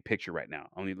is the big picture right now.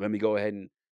 Only let me go ahead and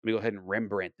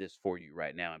Rembrandt this for you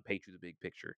right now and paint you the big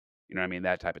picture. You know what I mean?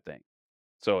 That type of thing.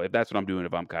 So if that's what I'm doing,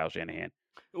 if I'm Kyle Shanahan,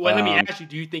 Well, let me um, ask you,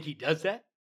 do you think he does that?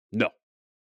 no,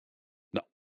 no,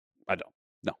 I don't.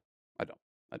 No, I don't.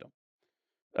 I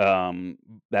don't.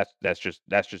 That's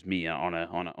just me on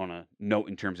a note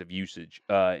in terms of usage.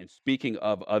 And speaking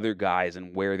of other guys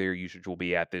and where their usage will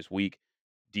be at this week,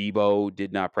 Debo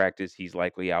did not practice. He's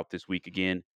likely out this week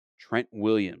again. Trent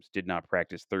Williams did not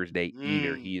practice Thursday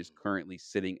either. He is Mm, currently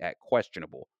sitting at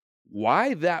questionable.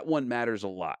 Why that one matters a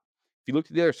lot. If you look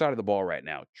to the other side of the ball right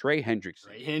now, Trey Hendrickson.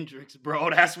 Trey Hendricks, bro.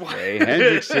 That's why. Trey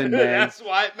Hendrickson, man. That's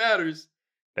why it matters.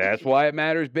 That's why it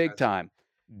matters big That's time.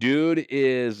 Dude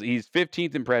he's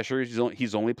 15th in pressures.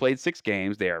 He's only played 6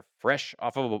 games. They are fresh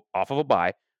off of a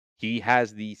bye. He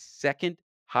has the second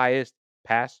highest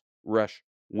pass rush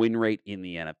win rate in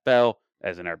the NFL.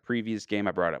 As in our previous game,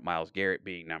 I brought up Myles Garrett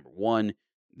being number one.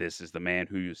 This is the man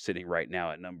who's sitting right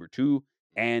now at number two.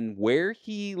 And where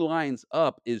he lines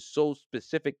up is so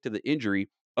specific to the injury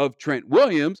of Trent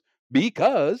Williams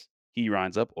because he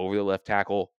lines up over the left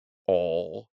tackle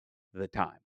all the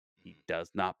time. He Mhm,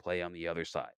 does not play on the other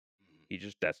side.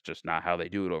 mhm, That's just not how they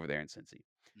do it over there in Cincy.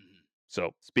 mhm,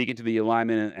 So speaking to the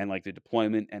alignment and like the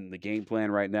deployment and the game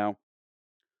plan right now,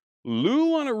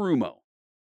 Lou Anarumo,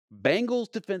 Bengals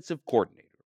defensive coordinator,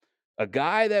 a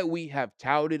guy that we have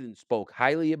touted and spoke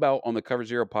highly about on the Cover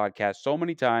Zero podcast so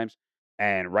many times,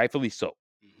 and rightfully so.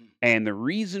 mhm, And the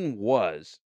reason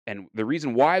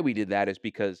why we did that is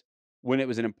because when it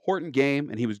was an important game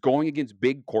and he was going against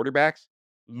big quarterbacks,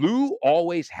 Lou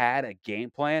always had a game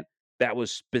plan that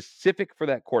was specific for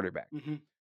that quarterback. mhm,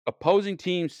 Opposing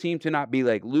teams seem to not be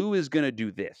like, Lou is going to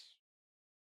do this.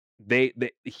 They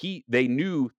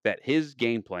knew that his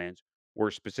game plans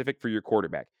were specific for your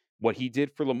quarterback. What he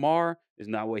did for Lamar is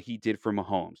not what he did for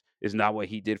Mahomes, is not what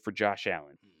he did for Josh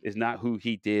Allen, mhm, is not who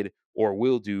he did or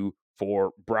will do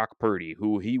for Brock Purdy,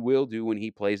 who he will do when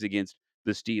he plays against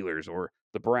the Steelers or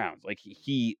the Browns. Like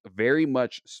he very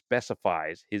much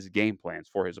specifies his game plans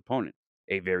for his opponent.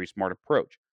 A very smart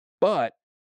approach. But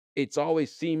it's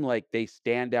always seemed like they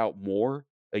stand out more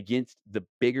against the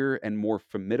bigger and more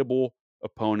formidable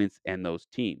opponents and those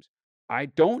teams. I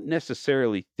don't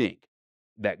necessarily think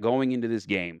that going into this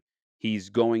game, he's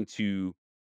going to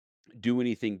do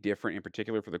anything different, in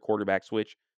particular for the quarterback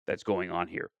switch that's going on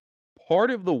here.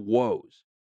 Part of the woes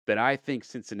that I think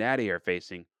Cincinnati are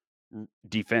facing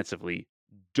defensively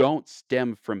don't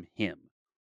stem from him.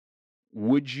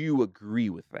 Would you agree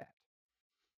with that?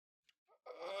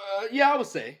 yeah, I would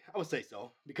say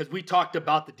so because we talked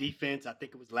about the defense. I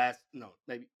think it was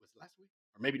maybe was it last week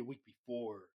or maybe the week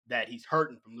before that he's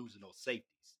hurting from losing those safeties.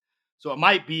 So it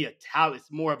might be a talent.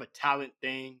 It's more of a talent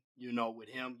thing, with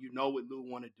him. You know what Lou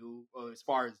want to do as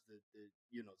far as the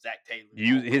Zach Taylor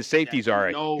and all His those that safeties are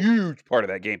a huge part of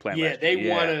that game plan yeah, last year. they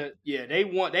Yeah. wanna yeah,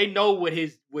 they know what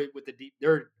with the deep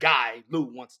their guy Lou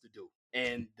wants to do.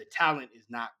 And the talent is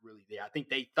not really there. I think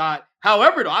they thought,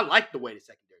 however, though, I like the way the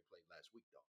secondary played last week,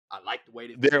 though. I like the way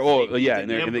the They're oh, safeties yeah, and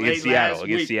and they're them against played Seattle last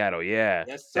against week. Seattle, yeah.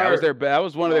 Yes, sir. That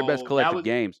was one of their best So that collective was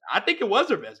games. I think it was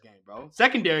their best game, bro.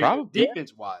 Secondary Probably, yeah,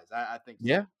 defense wise, I think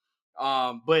yeah.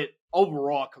 so. But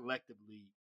overall, collectively,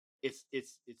 it's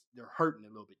they're hurting a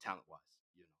little bit talent wise.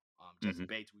 Jesse Mhm,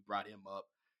 Bates, we brought him up.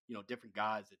 Different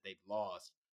guys that they've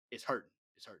lost. It's hurting.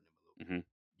 It's hurting them a little mhm.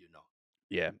 bit.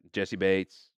 Yeah, Jesse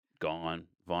Bates, gone.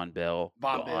 Von Bell,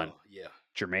 Von gone. Bell, yeah.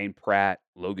 Jermaine Pratt,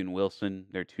 Logan Wilson,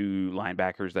 they're 2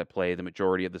 linebackers that play the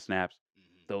majority of the snaps. Hmm.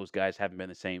 Those guys haven't been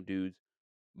the same dudes.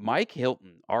 Mike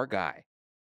Hilton, our guy,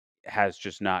 has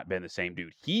just not been the same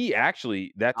dude. He actually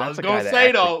I that's was a gonna guy that say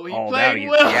actually though, he balled out played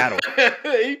against well. Seattle.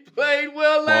 He played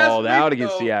well last Balled week out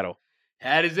against though. Seattle.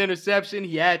 Had his interception.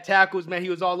 He had tackles, man. He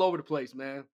was all over the place,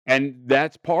 man. And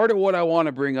that's part of what I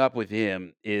wanna bring up with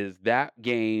him is that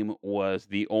game was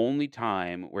the only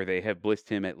time where they have blitzed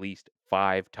him at least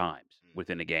 5 times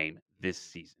within a game this Mhm,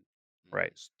 season,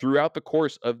 right? mhm, Throughout the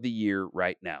course of the year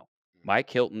right now, mhm, Mike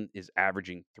Hilton is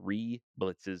averaging 3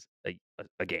 blitzes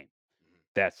a game. mhm,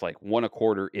 That's like 1 a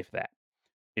quarter, if that.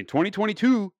 In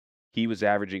 2022, he was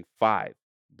averaging 5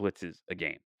 blitzes a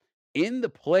game. In the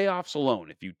playoffs alone,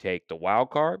 if you take the wild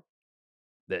card,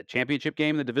 the championship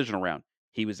game, the divisional round,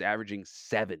 he was averaging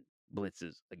 7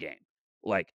 blitzes a game.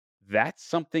 Like, that's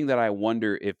something that I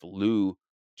wonder if Lou,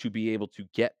 to be able to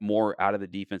get more out of the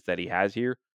defense that he has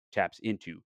here, taps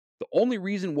into. The only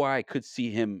reason why I could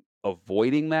see him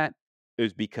avoiding that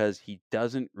is because he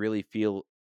doesn't really feel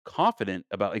confident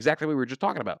about exactly what we were just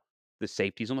talking about, the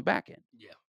safeties on the back end.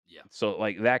 yeah, yeah. So,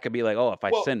 like, that could be like, "Oh, if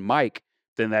I Well, send Mike,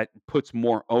 then that puts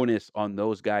more onus on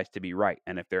those guys to be right,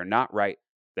 and if they're not right,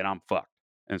 then I'm fucked."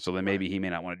 And so then right. maybe he may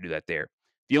not wanna do that there.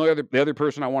 The other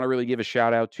person I wanna really give a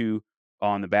shout out to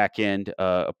on the back end,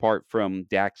 apart from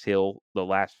Dax Hill, the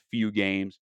last few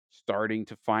games, starting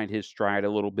to find his stride a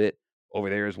little bit over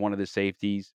there is one of the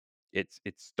safeties. It's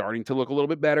starting to look a little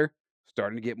bit better,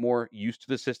 starting to get more used to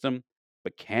the system,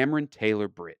 but Cameron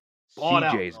Taylor-Britt, Balled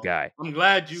out, CJ's bro. guy. I'm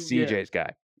glad yeah, CJ's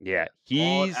guy. yeah, Yeah,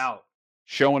 balled he's out.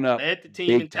 showing up Led the team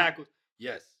in big time. tackles.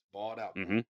 Yes, balled out, bro. Mhm.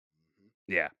 Mhm.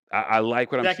 Yeah, I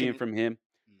like what I'm seeing Second, from him.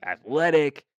 mhm,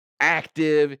 Athletic,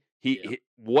 active. yeah.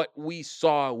 What we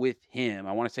saw with him,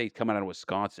 I wanna say coming out of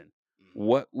Wisconsin. Mhm.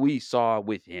 What we saw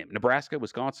with him Nebraska,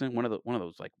 Wisconsin, one of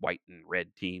those, like, white and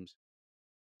red teams,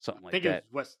 something like that.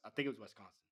 I think it was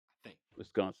Wisconsin. I think.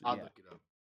 Wisconsin, I'll yeah. look it up.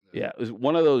 Yeah, it was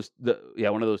one of those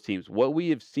one of those teams. What we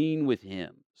have seen with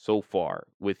him so far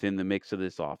within the mix of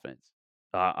this offense,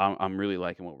 I'm really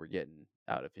liking what we're getting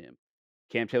out of him.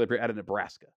 Cam Taylor out of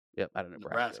Nebraska. Yep, out of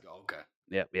Nebraska. Nebraska. Okay.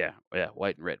 Yep, yeah,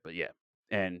 white and red, but yeah,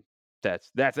 and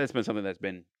that's been something that's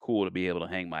been cool to be able to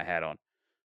hang my hat on.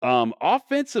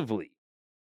 Offensively,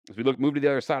 as we move to the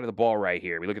other side of the ball right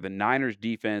here, we look at the Niners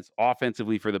defense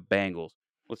offensively for the Bengals.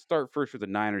 Let's start first with the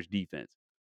Niners defense.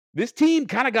 This team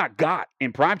kind of got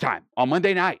in prime time on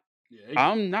Monday night. Yeah.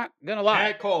 I'm not gonna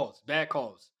lie. Bad calls. Bad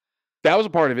calls. That was a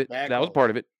part of it. Bad That was a calls.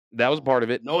 part of it. That was a part of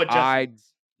it. No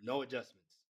adjustments. No adjustments.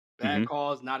 Bad Mhm.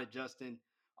 calls, not adjusting.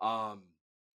 Well,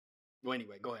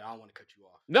 anyway, go ahead. I don't want to cut you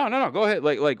off. No. Go ahead.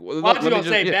 Like, I was just let me gonna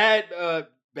say yeah.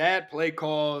 bad play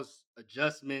calls,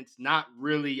 adjustments. Not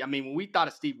really. I mean, when we thought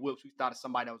of Steve Wilkes, we thought of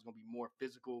somebody that was gonna be more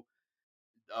physical,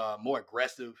 more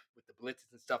aggressive with the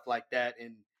blitzes and stuff like that.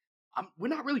 And we're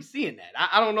not really seeing that.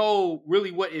 I don't know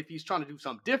really what if he's trying to do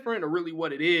something different or really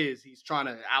what it is. He's trying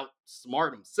to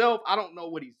outsmart himself. I don't know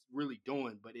what he's really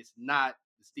doing, but it's not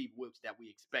the Steve Wilkes that we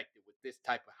expected with this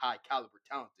type of high caliber,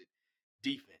 talented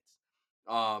defense.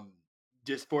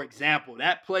 Just for example,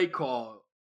 that play call,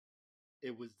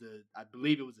 I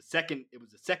believe it was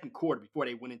the second quarter before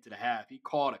they went into the half. He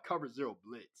called a cover zero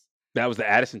blitz. That was the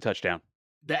Addison touchdown.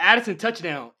 The Addison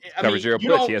touchdown. Cover zero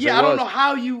blitz. Yes, I it don't was. know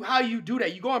how you do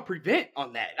that. You go and prevent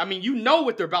on that. I mean, you know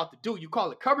what they're about to do. You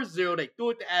call it cover zero. They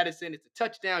threw it to Addison. It's a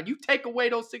touchdown. You take away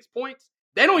those 6 points,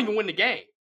 they don't even win the game.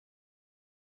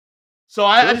 So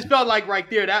I just felt like right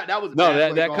there that was a No,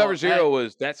 bad play that call. cover zero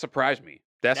that surprised me.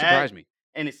 That surprised me.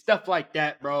 And it's stuff like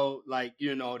that, bro. Like,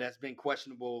 that's been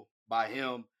questionable by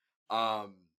him.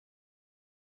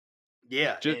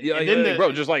 Yeah. And then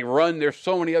bro, just like run. There's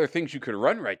so many other things you could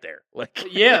run right there. Like,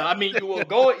 yeah, I mean, you will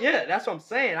go. Yeah, that's what I'm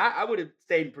saying. I would have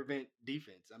stayed and prevent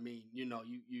defense. I mean, you know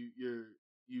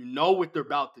what they're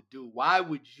about to do. Why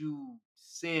would you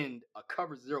send a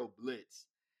cover zero blitz?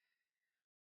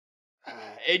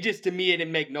 It just to me it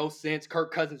didn't make no sense.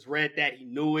 Kirk Cousins read that, he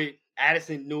knew it.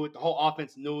 Addison knew it. The whole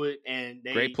offense knew it, and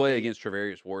great play against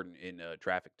Travarius Warden in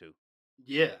traffic too.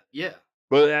 Yeah.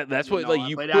 But that's what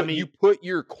you put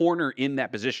your corner in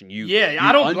that position.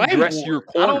 I don't blame Ward. Your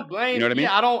corner. I don't blame. You know what I mean?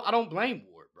 Yeah, I don't blame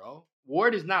Ward, bro.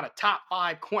 Ward is not a top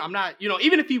 5 corner. I'm not.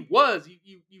 Even if he was,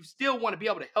 you still want to be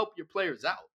able to help your players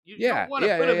out. You don't want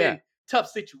to put them in tough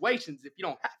situations if you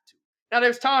don't have to. Now,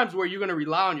 there's times where you're going to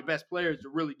rely on your best players to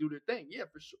really do their thing. Yeah,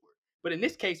 for sure. But in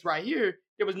this case right here,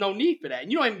 there was no need for that, and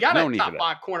you don't even got a top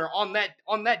 5 corner on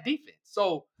that defense.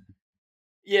 So,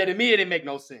 yeah, to me, it didn't make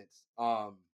no sense.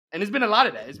 And there's been a lot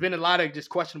of that. It's been a lot of just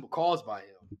questionable calls by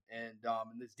him. And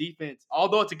this defense,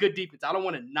 although it's a good defense, I don't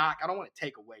want to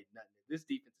take away nothing. This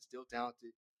defense is still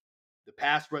talented. The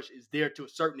pass rush is there to a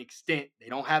certain extent. They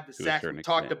don't have the sacks. We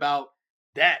talked about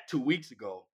that 2 weeks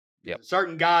ago. Yep. There's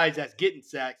certain guys that's getting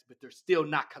sacks, but they're still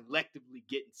not collectively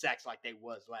getting sacks like they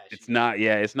was last year.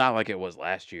 It's not like it was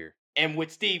last year. And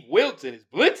with Steve Wilkes and his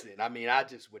blitzing, I mean, I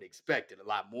just would expect it a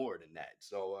lot more than that.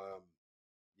 So,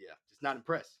 just not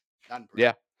impressed. Not impressed.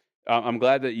 Yeah. I'm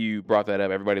glad that you brought that up.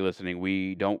 Everybody listening,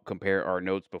 we don't compare our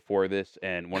notes before this.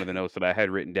 And one of the notes that I had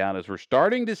written down is we're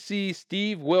starting to see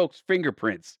Steve Wilkes'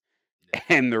 fingerprints.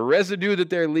 And the residue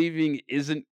that they're leaving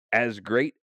isn't as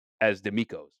great as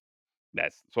DeMeco's.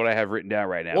 That's what I have written down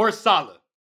right now. Or solid.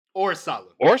 Right. Sure,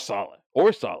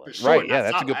 Yeah,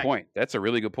 that's a good point. That's a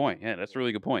really good point. Yeah, that's a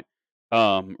really good point.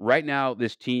 Right now,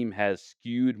 this team has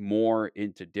skewed more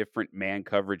into different man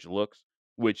coverage looks,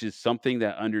 which is something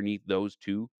that underneath those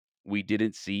two, we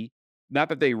didn't see. Not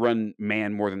that they run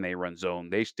man more than they run zone.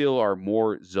 They still are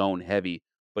more zone heavy.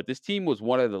 But this team was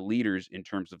one of the leaders in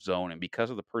terms of zone. And because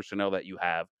of the personnel that you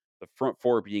have, the front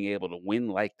four being able to win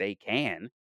like they can,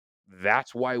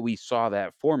 that's why we saw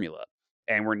that formula.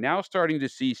 And we're now starting to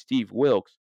see Steve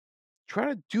Wilkes try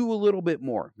to do a little bit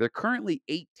more. They're currently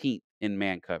 18th in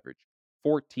man coverage,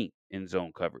 14th in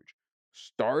zone coverage.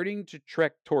 Starting to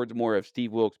trek towards more of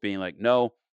Steve Wilkes being like,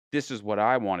 no, this is what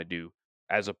I want to do,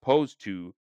 as opposed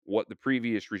to what the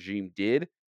previous regime did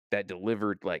that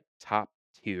delivered like top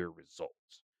tier results.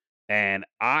 And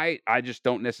I just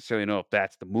don't necessarily know if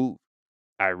that's the move.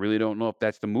 I really don't know if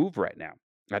that's the move right now.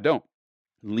 I don't.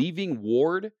 Leaving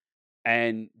Ward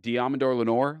and Diamondor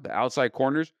Lenore, the outside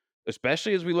corners,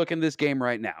 especially as we look in this game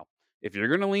right now, if you're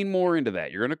going to lean more into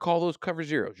that, you're going to call those cover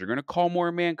zeros, you're going to call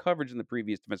more man coverage than the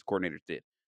previous defense coordinators did.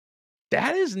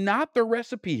 That is not the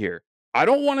recipe here. I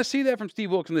don't want to see that from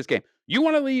Steve Wilkes in this game. You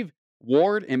want to leave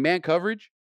Ward in man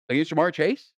coverage against Jamar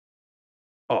Chase?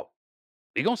 Oh,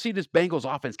 you're going to see this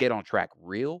Bengals offense get on track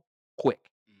real quick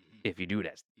if you do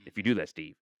that. If you do that,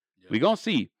 Steve. We're going to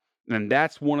see. And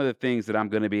that's one of the things that I'm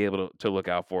going to be able to look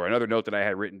out for. Another note that I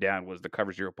had written down was the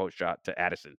cover zero post shot to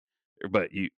Addison. But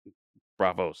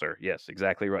bravo, sir. Yes,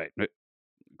 exactly right.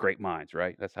 Great minds,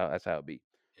 right? That's how it be.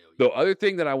 The other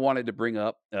thing that I wanted to bring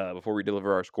up, before we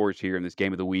deliver our scores here in this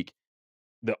game of the week,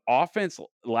 the offense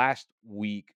last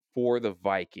week for the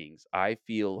Vikings, I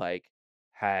feel like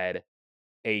had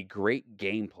a great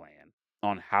game plan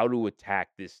on how to attack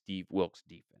this Steve Wilks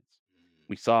defense.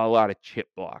 We saw a lot of chip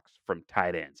blocks from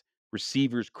tight ends,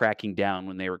 receivers cracking down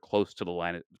when they were close to the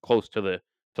line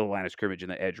of scrimmage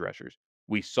and the edge rushers.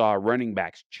 We saw running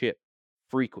backs chip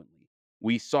frequently.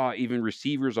 We saw even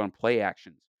receivers on play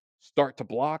actions start to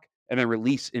block and then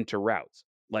release into routes,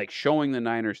 like showing the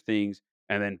Niners things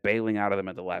and then bailing out of them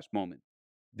at the last moment.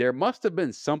 There must have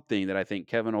been something that I think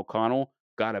Kevin O'Connell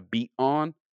got a beat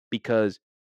on because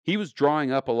he was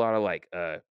drawing up a lot of like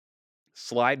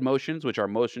slide motions, which are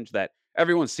motions that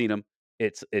everyone's seen them.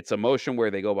 It's a motion where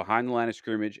they go behind the line of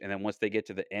scrimmage, and then once they get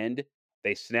to the end,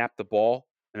 they snap the ball,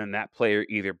 and then that player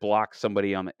either blocks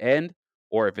somebody on the end,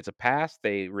 or if it's a pass,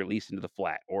 they release into the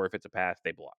flat, or if it's a pass,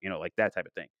 they block. Like that type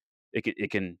of thing.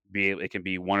 It can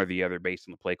be one or the other based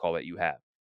on the play call that you have.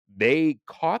 They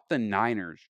caught the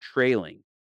Niners trailing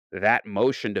that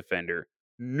motion defender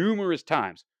numerous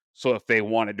times. So if they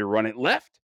wanted to run it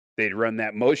left, they'd run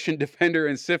that motion defender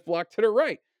and sift block to the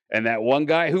right. And that one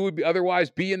guy who would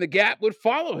otherwise be in the gap would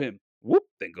follow him. Whoop,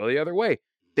 then go the other way.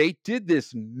 They did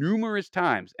this numerous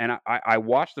times. And I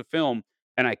watched the film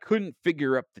and I couldn't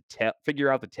figure out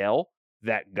the tell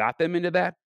that got them into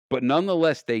that. But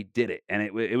nonetheless, they did it. And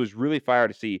it was really fire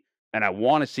to see. And I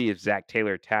want to see if Zach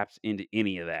Taylor taps into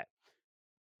any of that.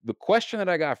 The question that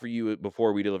I got for you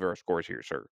before we deliver our scores here,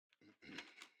 sir.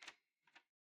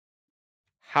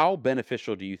 How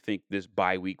beneficial do you think this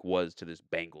bye week was to this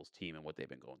Bengals team and what they've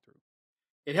been going through?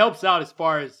 It helps out as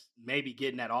far as maybe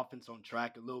getting that offense on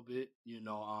track a little bit. We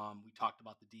talked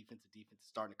about the defense. The defense is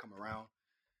starting to come around.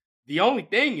 The only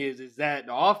thing is that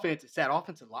the offense, it's that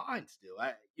offensive line still.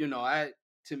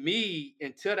 To me,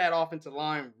 until that offensive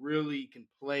line really can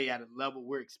play at a level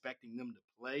we're expecting them to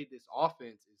play, this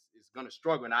offense is going to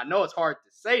struggle. And I know it's hard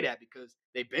to say that because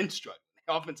they've been struggling.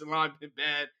 The offensive line been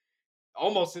bad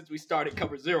almost since we started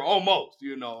cover zero.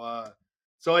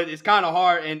 So it's kind of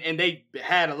hard. And they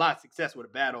had a lot of success with a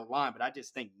bad old line. But I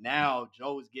just think now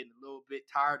Joe is getting a little bit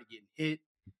tired of getting hit.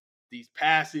 These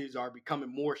passes are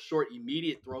becoming more short,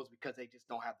 immediate throws because they just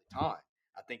don't have the time.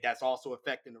 I think that's also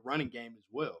affecting the running game as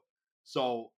well.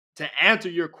 So to answer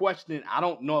your question, I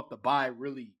don't know if the bye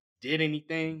really did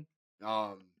anything.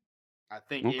 I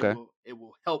think Okay. it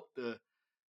will help the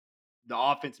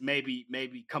offense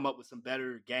maybe come up with some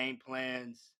better game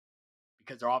plans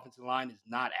because their offensive line is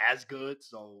not as good.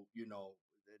 So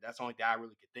that's the only thing I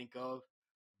really could think of.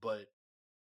 But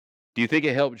Do you think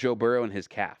it helped Joe Burrow in his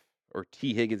calf or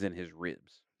T. Higgins in his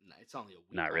ribs? nah, it's only a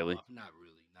week Not really. off. Not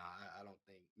really. Nah, I don't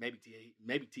think. Maybe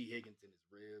T Higgins in his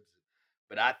ribs,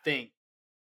 but I think.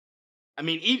 I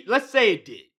mean, let's say it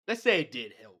did. Let's say it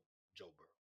did help Joe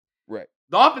Burrow. Right.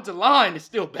 The offensive line is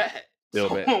still bad. Still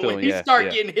So bad. when he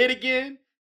start getting hit again,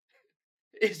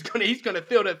 he's gonna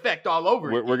feel the effect all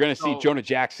over. We're gonna see Jonah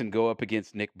Jackson go up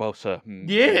against Nick Bosa.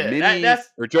 That's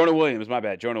or Jonah Williams. My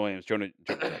bad. Jonah Williams. Jonah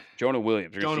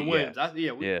Williams. Jonah Williams.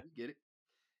 Yeah. We get it.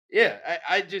 Yeah,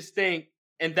 I just think,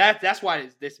 and that's why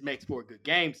this makes for a good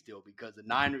game still, because the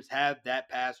Niners have that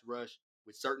pass rush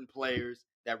with certain players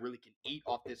that really can eat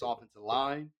off this offensive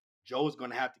line. Joe's going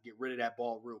to have to get rid of that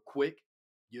ball real quick.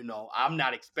 I'm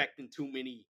not expecting too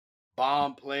many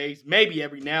bomb plays. Maybe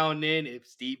every now and then if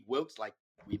Steve Wilks, like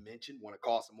we mentioned, want to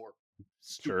call some more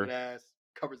stupid ass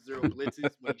cover zero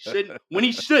blitzes when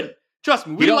he shouldn't. Trust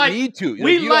me, we don't need to.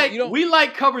 We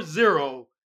like cover zero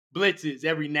blitzes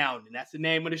every now and then. That's the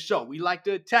name of the show. We like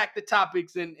to attack the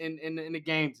topics in the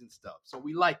games and stuff. So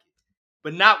we like it,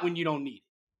 but not when you don't need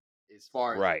it. As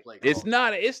far as right, play it's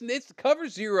not. It's cover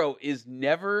zero is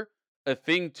never a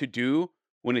thing to do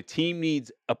when a team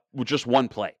needs just one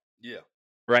play. Yeah,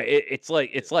 right. It's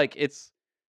like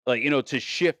to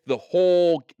shift the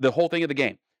whole thing of the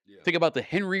game. Yeah. Think about the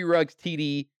Henry Ruggs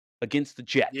TD against the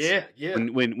Jets. Yeah.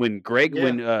 When Greg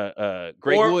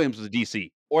Williams was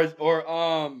DC.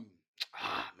 Man,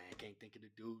 can't think of the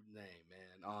dude's name,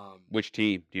 man. Which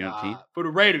team? Do you know the team? For the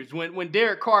Raiders, when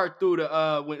Derek Carr threw the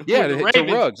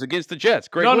to Ruggs against the Jets.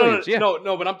 Williams.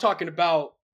 No, but I'm talking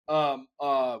about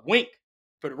Wink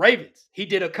for the Ravens. He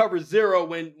did a cover zero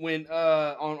when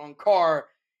on Carr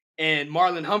and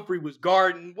Marlon Humphrey was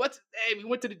guarding. He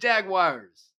went to the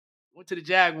Jaguars.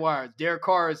 Derek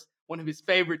Carr is one of his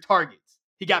favorite targets.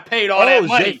 He got paid all that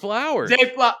money. Zay Flowers.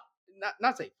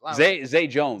 Not Zay Flowers. Zay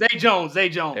Jones. Zay Jones.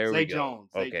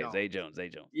 Okay, Zay Jones.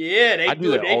 Yeah, I do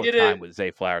that all the time with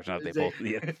Zay Flowers. Not they both in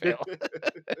the NFL.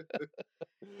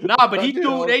 Nah, but they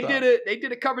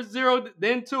did a cover zero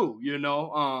then too.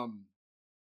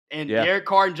 And Yeah. Derek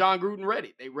Carr and John Gruden read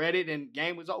it. They read it, and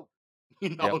game was over.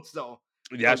 Yep. So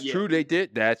That's yeah, true. They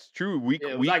did. That's true. yeah. It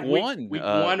was Week like week one. week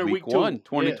one or Week week one,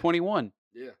 two. Yeah, 2021.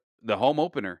 yeah, The home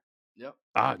opener. yep.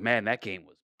 Ah, man, that game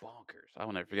was bonkers. I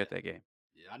will never Yeah, forget that game.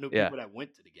 yeah. I knew Yeah. people that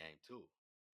went to the game too.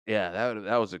 Yeah,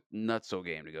 that was a nutso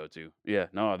game to go to. Yeah,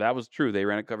 no, that was true. They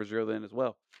ran a cover zero then as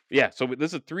well. Yeah, so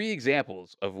this is three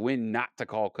examples of when not to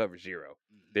call cover zero.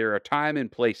 Mhm, There are time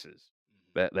and places.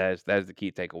 mhm. That is the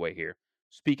key takeaway here.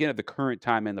 Speaking of the current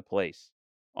time and the place,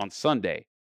 on Sunday,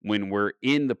 when we're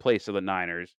in the place of the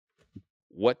Niners,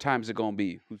 what time is it gonna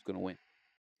be? Who's gonna win?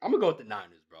 I'm gonna go with the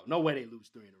Niners, bro. No way they lose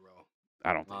 3 in a row.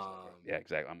 I don't think so, bro. Um, Yeah,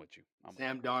 exactly. I'm with you. I'm with you.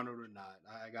 Sam Darnold or not,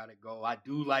 I gotta go. I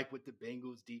do like what the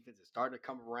Bengals defense is starting to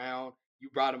come around. You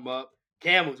brought him up.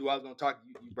 Camels, who I was gonna talk to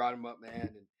you brought him up, man.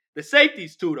 And the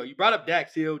safeties too, though. You brought up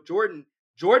Dax Hill. Jordan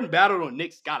battled on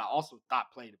Nick Scott. I also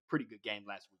thought played a pretty good game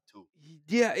last week too.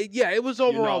 Yeah, it was You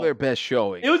overall know, their best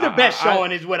showing. it was the best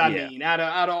showing, is what I Yeah, mean. Out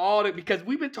of all the, because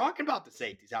we've been talking about the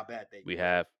safeties, how bad they we play.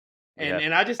 have. We And have.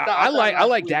 and I just thought I thought I last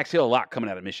like week. Dax Hill a lot coming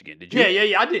out of Michigan. Did Yeah, you? yeah,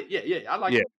 yeah. I did. Yeah, yeah. I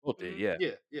like Yeah, it. both did. Yeah.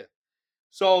 Yeah.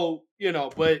 So,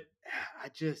 but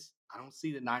I don't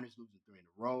see the Niners losing 3 in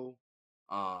a row.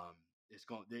 It's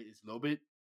a little bit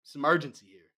some urgency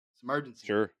here. Some urgency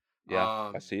here. Sure.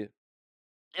 Yeah, I see it.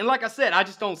 And like I said, I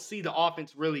just don't see the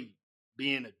offense really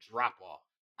being a drop off.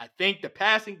 I think the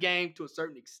passing game to a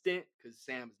certain extent, because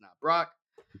Sam is not Brock,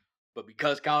 but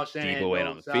because Kyle Shanahan Debo ain't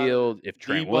on knows the how to field. If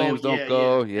Trent Debo, Williams don't yeah,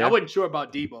 go, I yeah. wasn't sure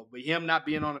about Debo, but him not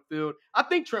being on the field, I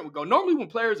think Trent would go. Normally, when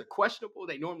players are questionable,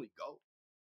 they normally go.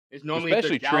 It's normally if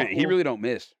they're Especially Trent. He doubtful. really don't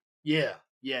miss. Yeah,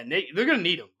 and they're gonna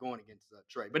need him going against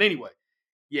Trey. But anyway,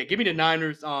 yeah, give me the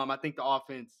Niners. I think the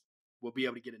offense will be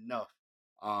able to get enough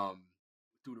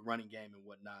through the running game and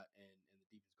whatnot, and the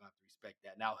defense gonna have to respect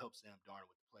that. Now help Sam Darnold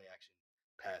with the play action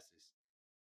passes.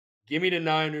 Give me the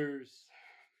Niners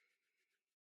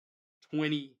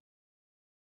 20,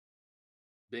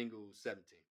 Bengals 17.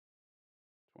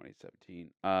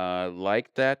 2017.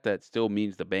 Like that. That still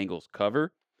means the Bengals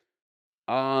cover.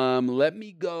 Let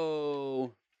me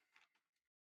go.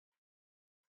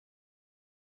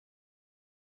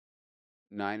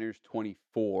 Niners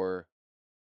 24,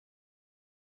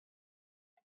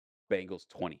 Bengals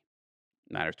 20.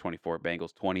 Niners 24,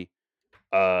 Bengals 20.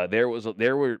 There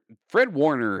were Fred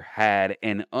Warner had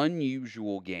an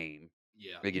unusual game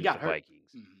Yeah, he against got the hurt.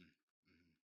 Vikings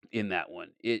in that one.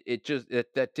 It just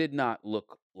that did not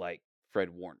look like Fred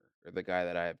Warner or the guy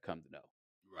that I have come to know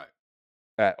Right.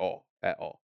 at all, at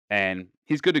all. And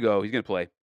he's good to go. He's going to play.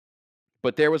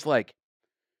 But there was like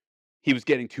he was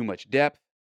getting too much depth.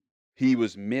 He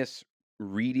was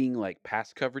misreading like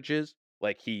pass coverages.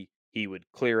 Like he would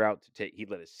clear out to take. He'd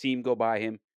let a seam go by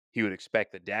him. He would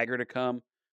expect the dagger to come,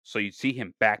 so you'd see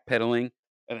him backpedaling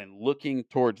and then looking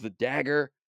towards the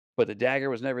dagger, but the dagger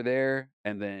was never there.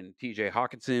 And then T.J.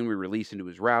 Hawkinson would release into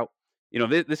his route.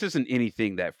 This isn't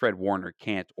anything that Fred Warner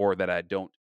can't, or that I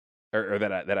don't, or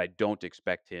that I don't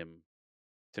expect him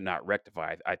to not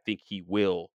rectify. I think he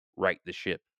will right the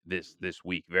ship this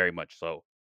week, very much so,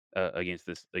 against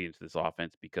this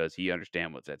offense because he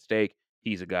understands what's at stake.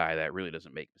 He's a guy that really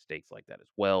doesn't make mistakes like that as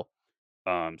well.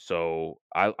 So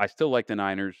I still like the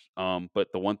Niners.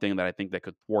 But the one thing that I think that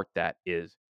could thwart that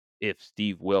is if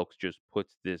Steve Wilkes just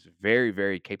puts this very,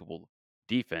 very capable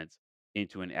defense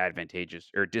into an advantageous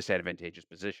or disadvantageous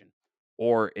position,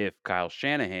 or if Kyle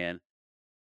Shanahan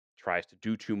tries to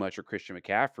do too much for Christian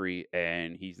McCaffrey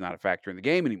and he's not a factor in the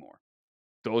game anymore.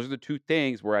 Those are the two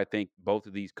things where I think both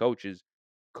of these coaches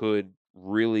could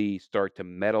really start to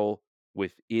meddle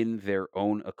within their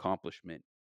own accomplishment.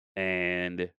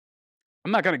 And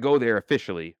I'm not going to go there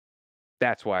officially.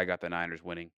 That's why I got the Niners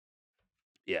winning.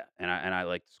 Yeah, and I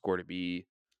like the score to be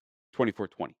 24-20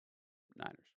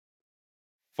 Niners.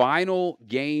 Final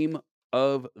game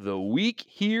of the week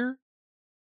here.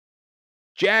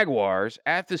 Jaguars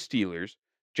at the Steelers.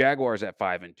 Jaguars at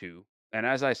 5-2. And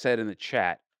as I said in the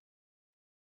chat,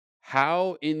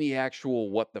 how in the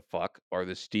actual what the fuck are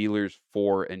the Steelers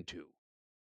 4-2?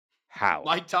 How?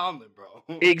 Mike Tomlin,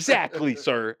 bro. Exactly,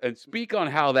 sir. And speak on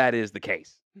how that is the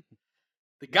case.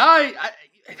 The guy,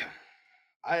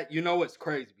 you know what's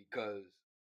crazy, because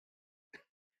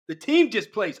the team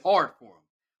just plays hard for him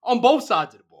on both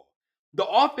sides of the ball. The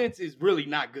offense is really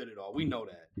not good at all. We know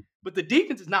that. But the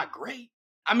defense is not great.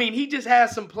 I mean, he just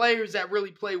has some players that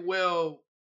really play well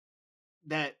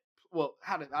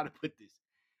how to put this?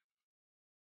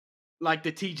 Like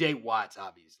the TJ Watts,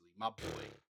 obviously. My boy.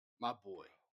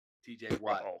 TJ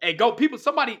Watt. Oh. Hey,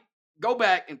 somebody go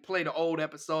back and play the old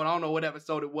episode. I don't know what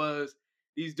episode it was.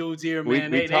 These dudes here, man.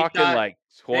 We talking like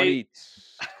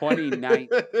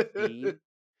 2019.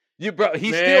 Man,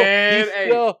 he's hey,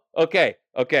 still okay.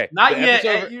 Okay. not yet.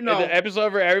 Hey, The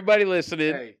episode for everybody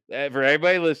listening. hey, For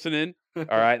everybody listening. All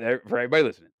right, for everybody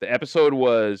listening. The episode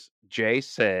was Jay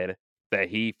said that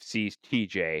he sees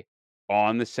TJ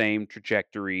on the same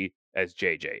trajectory as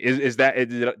JJ. Is that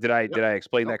yep, did I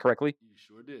explain yep. that correctly? You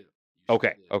sure did. You sure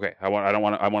Okay. did. Okay. I want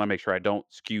to make sure I don't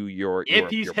skew If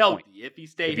he's your point. healthy, if he If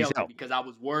stayed he's healthy, healthy. because I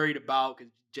was worried about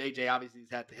because JJ obviously has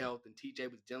had the health and TJ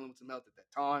was dealing with some health at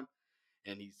that time,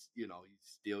 and he's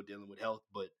still dealing with health.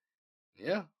 But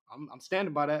yeah, I'm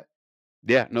standing by that.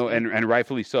 Yeah, I'm no, standing by and that.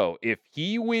 rightfully so. If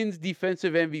he wins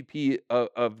defensive MVP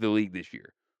of the league this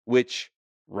year, which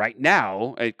right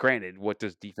now, granted, what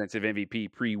does defensive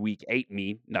MVP pre week 8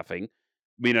 mean? Nothing.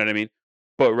 You know what I mean?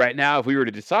 But right now, if we were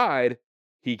to decide,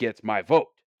 he gets my vote.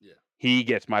 Yeah, He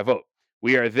gets my vote.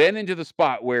 We are then into the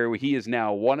spot where he is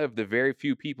now one of the very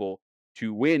few people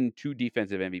to win 2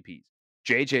 defensive MVPs.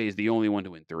 JJ is the only one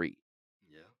to win 3.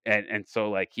 yeah, And so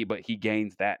like he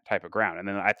gains that type of ground. And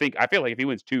then I feel like if he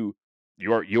wins 2,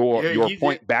 yeah. your He's it.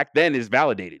 point back then is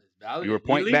validated. It's Your validated. He at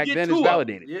point least back get then is two of them.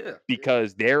 validated Yeah, yeah.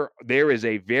 because there is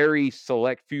a very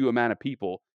select few amount of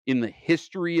people in the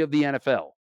history of the NFL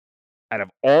out of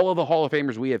all of the Hall of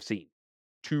Famers we have seen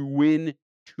to win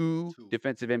 2 Two.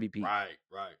 defensive MVPs. Right,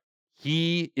 right.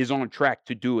 He is on track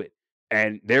to do it.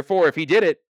 And therefore, if he did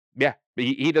it, yeah,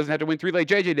 he doesn't have to win 3 like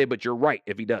JJ did, but you're right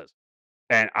if he does.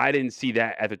 And I didn't see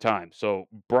that at the time. So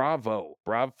bravo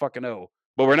fucking o.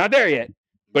 But we're not there yet.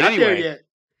 But Not there anyway, yet.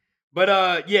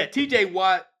 But yeah, TJ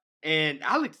Watt and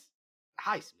Alex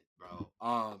Highsmith,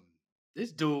 bro.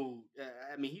 This dude,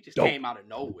 I mean, he just dope. came out of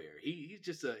nowhere. He's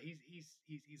just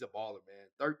he's a baller, man.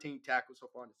 13 tackles so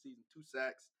far in the season, 2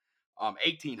 sacks,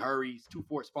 18 hurries, 2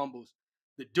 forced fumbles.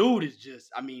 The dude is just,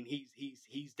 I mean,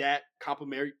 he's that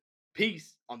complimentary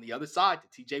piece on the other side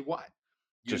to TJ Watt.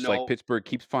 You Just like know, Pittsburgh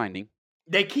keeps finding.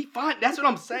 they keep finding. That's what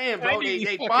I'm saying, bro. Finding They these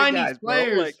they fucking find these guys, bro. Like,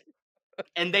 players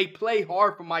and they play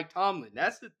hard for Mike Tomlin.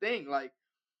 That's the thing. Like,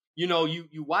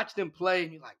 you watch them play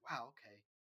and you're like, wow, okay.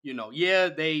 Yeah,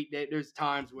 they there's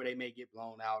times where they may get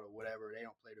blown out or whatever. They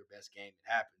don't play their best game. It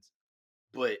happens.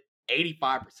 But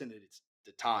 85% of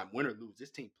the time, win or lose,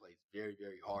 this team plays very,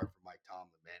 very hard for Mike Tomlin,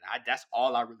 man. That's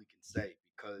all I really can say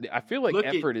because I when you feel like look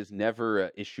at effort is never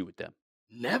an issue with them.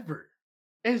 never,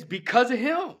 and it's because of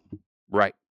him.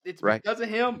 Right. It's Right. because of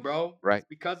him, bro. It's Right.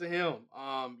 because of him.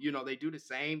 They do the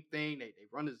same thing. They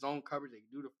run the zone coverage. They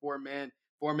do the four man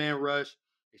rush.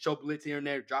 They show blitz here and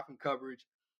there, dropping coverage.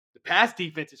 The pass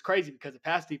defense is crazy because the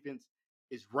pass defense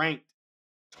is ranked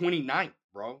 29th,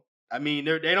 bro. I mean,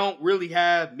 they don't really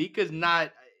have Mika's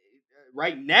not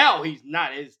right now. He's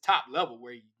not at his top level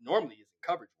where he normally is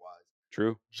coverage wise.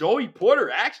 True. Joey Porter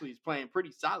actually is playing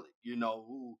pretty solid.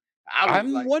 Who I was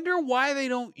I'm like, wondering why they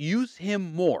don't use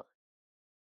him more.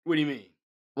 what do you mean?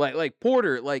 Like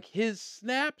Porter, like his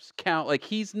snaps count. Like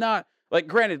he's not like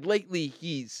granted lately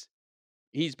he's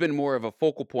been more of a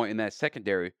focal point in that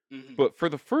secondary. Hmm. But for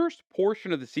the first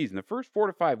portion of the season, the first 4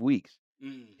 to 5 weeks,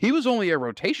 Hmm. he was only a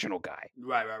rotational guy.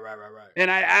 Right, right, right, right, right. And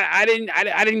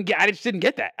I just didn't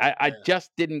get that. I Yeah.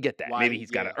 just didn't get that. Maybe Why?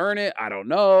 he's got to Yeah. earn it. I don't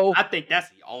know. I think that's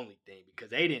the only thing because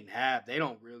they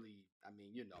don't really. I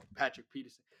mean, Patrick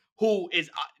Peterson, who is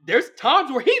there's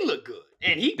times where he looked good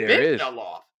and he There been is. fell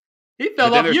off. He But fell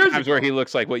then off there's years times where ago. he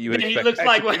looks like what you would Then he expect looks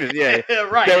like Patrick what? Peterson. Yeah.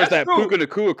 Right. There was That's that true. Puka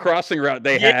Nakua crossing route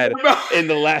they Yeah, had bro. in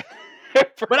the last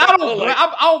But I don't. like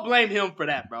I don't blame him for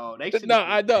that, bro. They shouldn't no, have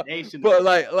I did that. know. They shouldn't have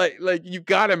But did that. like you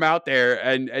got him out there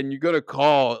and you're gonna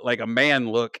call like a man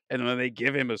look and then they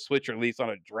give him a switch release on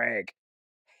a drag.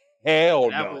 Hell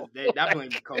That was no. that blame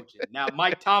the coaching. Now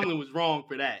Mike Tomlin was wrong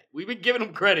for that. We've been giving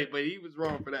him credit, but he was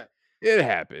wrong for that. It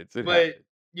happens. It But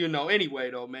happens. anyway,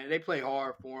 though, man, they play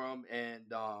hard for him, and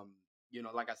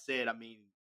like I said, I mean,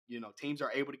 teams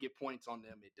are able to get points on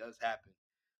them. It does happen,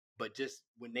 but just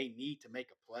when they need to make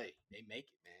a play, they make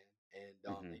it, man,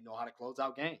 and Mhm. they know how to close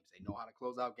out games. They know how to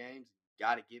close out games.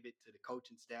 Got to give it to the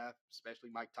coaching staff, especially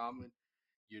Mike Tomlin.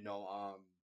 You know,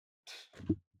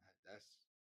 that's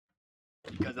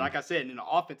because, Mhm. like I said, in the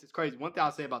offense, it's crazy. One thing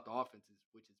I'll say about the offense is,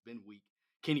 which has been weak,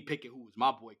 Kenny Pickett, who was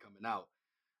my boy coming out.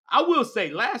 I will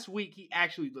say last week he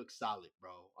actually looked solid,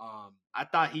 bro. I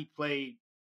thought he played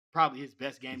probably his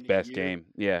best His game this best year. game.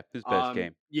 Yeah, his best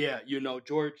game. Yeah,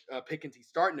 George Pickens, he's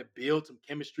starting to build some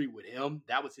chemistry with him.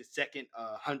 That was his second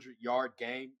 100-yard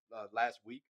game last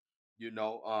week. You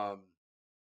know,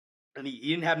 and he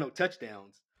didn't have no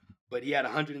touchdowns, but he had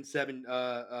 107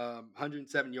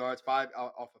 yards,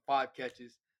 off of 5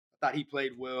 catches. I thought he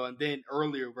played well. And then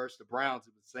earlier versus the Browns,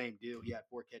 it was the same deal. He had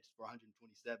 4 catches for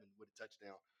 127 with a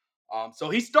touchdown. So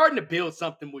he's starting to build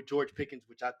something with George Pickens,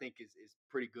 which I think is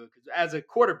pretty good because as a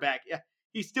quarterback, yeah,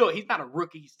 he's not a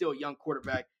rookie. He's still a young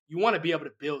quarterback. You want to be able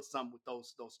to build something with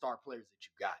those star players that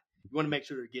you got. You want to make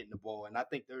sure they're getting the ball, and I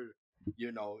think they're,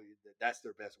 that's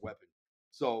their best weapon.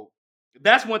 So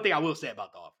that's one thing I will say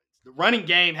about the offense. The running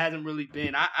game hasn't really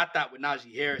been. I thought with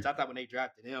Najee Harris, I thought when they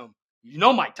drafted him,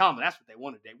 Mike Tomlin, that's what they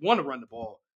wanted. They want to run the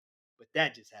ball, but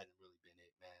that just hasn't really been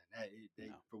it, man.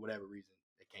 No. For whatever reason,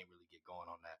 they can't really get going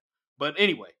on that. But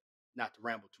anyway, not to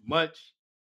ramble too much.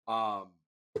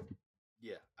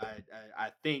 Yeah, I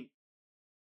think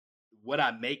what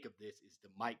I make of this is the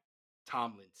Mike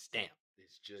Tomlin stamp.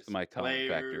 It's just The Mike Tomlin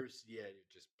factor. players, yeah,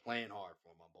 they're just playing hard for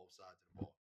him on both sides of the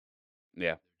ball.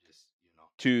 Yeah. They're just,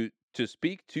 To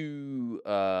speak to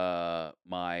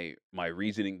my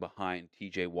reasoning behind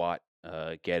TJ Watt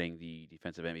getting the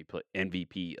defensive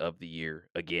MVP of the year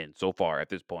again so far at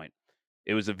this point,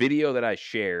 it was a video that I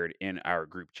shared in our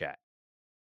group chat,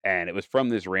 and it was from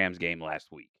this Rams game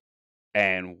last week.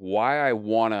 And why I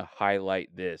want to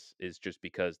highlight this is just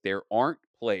because there aren't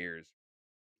players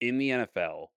in the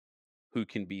NFL who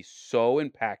can be so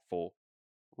impactful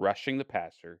rushing the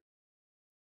passer,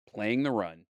 playing the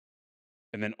run,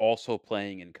 and then also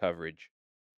playing in coverage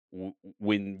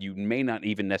when you may not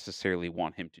even necessarily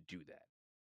want him to do that.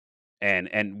 And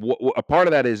a part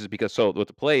of that is because so what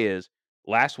the play is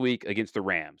last week against the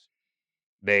Rams,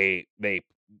 they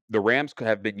the Rams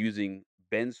have been using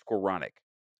Ben Skowronek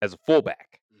as a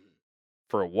fullback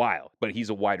for a while, but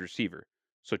he's a wide receiver.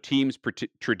 So teams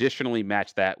traditionally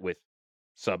match that with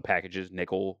sub packages,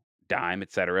 nickel, dime,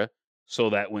 etc. So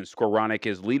that when Skowronek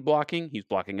is lead blocking, he's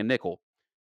blocking a nickel.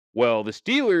 Well, the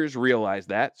Steelers realized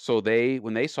that, so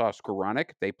when they saw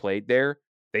Skowronek,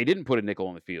 they didn't put a nickel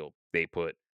on the field. They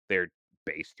put their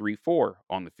base 3-4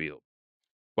 on the field.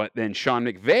 But then Sean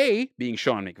McVay, being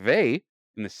Sean McVay,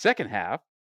 in the second half,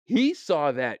 he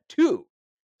saw that too.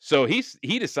 So he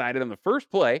decided on the first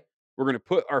play, we're going to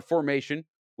put our formation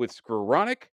with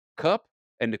Skowronek, Kupp,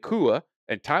 and Nacua,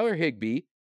 and Tyler Higbee,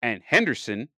 and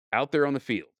Henderson out there on the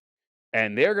field.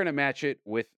 And they're going to match it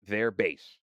with their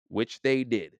base, which they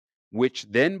did. Which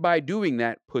then, by doing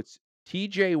that, puts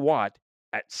TJ Watt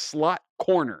at slot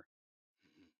corner.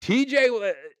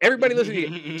 Everybody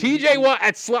listening, TJ Watt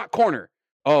at slot corner.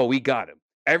 Oh, we got him.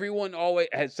 Everyone always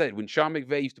has said when Sean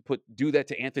McVay used to do that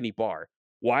to Anthony Barr,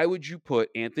 why would you put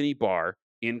Anthony Barr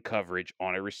in coverage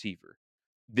on a receiver?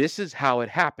 This is how it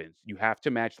happens. You have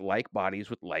to match like bodies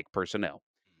with like personnel.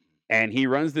 And he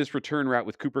runs this return route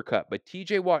with Cooper Kupp. But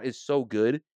TJ Watt is so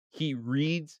good,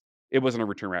 it wasn't a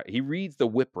return route. He reads the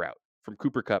whip route from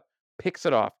Cooper Kupp, picks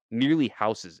it off, nearly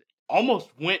houses it. almost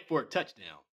went for a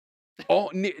touchdown.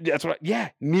 Oh, that's what. Yeah,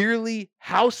 nearly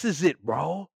houses it,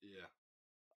 bro.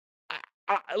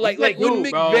 Yeah, like when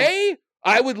McVay,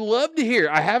 I would love to hear.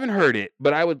 I haven't heard it,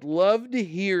 but I would love to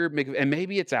hear McVay, and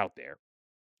maybe it's out there.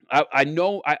 I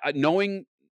know, knowing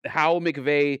how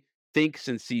McVay thinks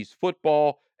and sees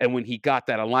football, and when he got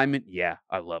that alignment, yeah,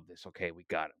 I love this. Okay, we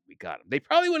got him. They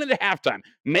probably went into halftime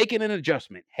making an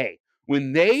adjustment. Hey,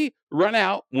 when they run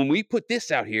out, when we put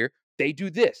this out here, they do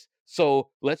this. So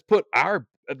let's put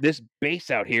this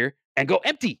base out here and go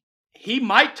empty. He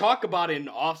might talk about it in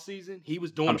the offseason. He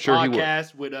was doing a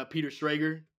podcast with Peter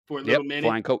Schrager for a little minute.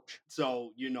 Flying coach.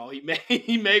 So, he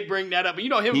may bring that up. And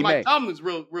him and Mike Tomlin's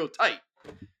real tight.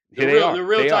 They're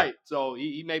real tight. So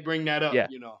he may bring that up, Yeah.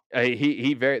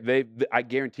 I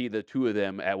guarantee the two of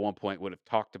them at one point would have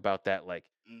talked about that like,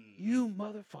 you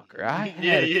motherfucker. I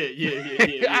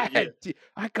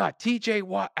got TJ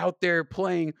Watt out there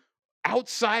playing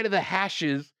outside of the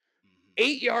hashes,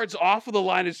 8 yards off of the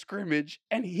line of scrimmage,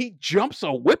 and he jumps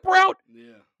a whip route.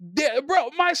 Yeah, bro,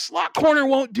 my slot corner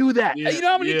won't do that. Yeah, you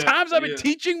know how many times I've been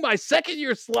teaching my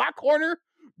second-year slot corner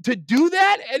to do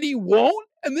that, and he won't?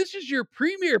 And this is your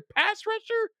premier pass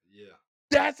rusher? Yeah.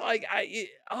 That's like,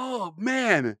 oh,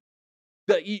 man.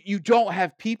 You don't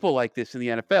have people like this in the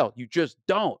NFL. You just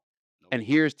don't. Nope. And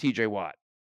here's TJ Watt.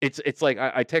 It's like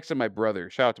I texted my brother.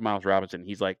 Shout out to Miles Robinson.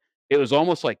 He's like, it was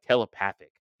almost like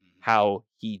telepathic how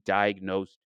he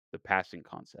diagnosed the passing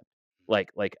concept.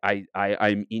 Like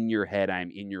I'm in your head.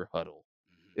 I'm in your huddle.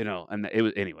 And it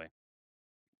was anyway.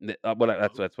 That's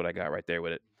what I got right there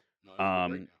with it.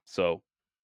 So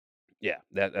yeah,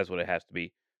 that's what it has to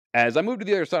be. As I move to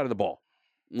the other side of the ball,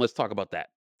 let's talk about that.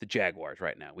 The Jaguars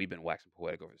right now. We've been waxing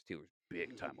poetic over the Steelers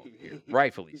big time over here.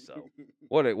 Rightfully so.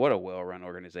 What a well-run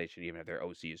organization, even if their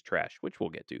OC is trash, which we'll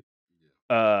get to.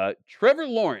 Trevor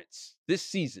Lawrence this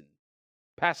season,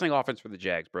 passing offense for the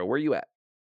Jags, bro. Where you at?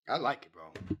 I like it,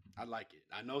 bro. I like it.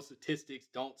 I know statistics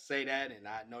don't say that, and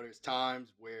I know there's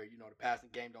times where, the passing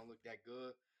game don't look that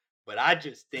good, but I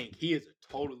just think he is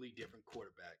a totally different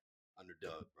quarterback under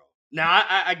Doug, bro. Now,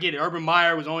 I get it. Urban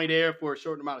Meyer was only there for a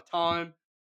short amount of time,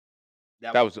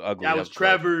 That That was was ugly. that That was was gross.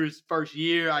 Trevor's first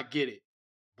year. I get it,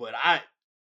 but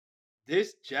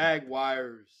this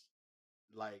Jaguars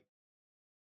like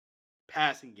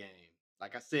passing game.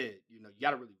 Like I said, you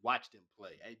got to really watch them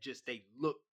play. It just they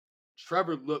look.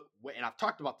 Trevor looked, and I've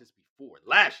talked about this before.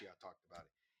 Last year I talked about it.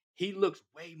 He looks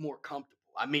way more comfortable.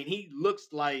 I mean, he looks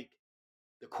like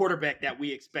the quarterback that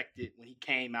we expected when he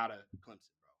came out of Clemson,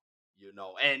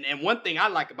 bro. And one thing I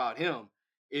like about him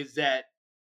is that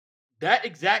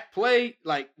exact play,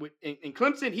 like in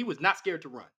Clemson, he was not scared to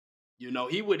run.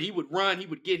 He would run, he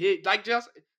would get hit like just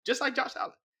like Josh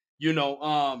Allen. You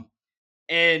know,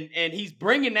 and he's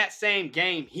bringing that same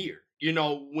game here.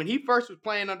 When he first was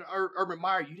playing under Urban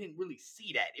Meyer, you didn't really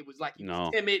see that. It was like he was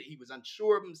No. timid, he was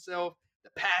unsure of himself.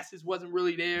 The passes wasn't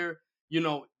really there.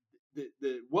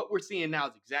 The what we're seeing now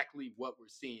is exactly what we're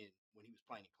seeing when he was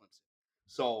playing in Clemson.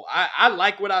 So I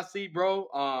like what I see,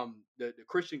 bro. The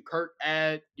Christian Kirk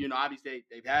ad, obviously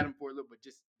they've had him for a little, but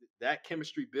just that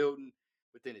chemistry building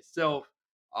within itself.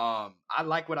 I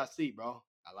like what I see, bro.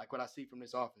 I like what I see from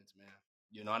this offense, man.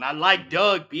 And I like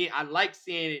I like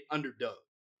seeing it under Doug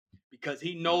because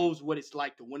he Mhm. knows what it's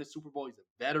like to win a Super Bowl. He's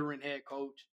a veteran head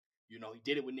coach. He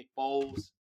did it with Nick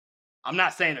Foles. I'm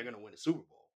not saying they're gonna win a Super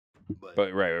Bowl, but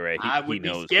But right. I He would be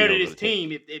knows scared of what this it takes.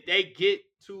 team if they get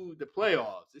to the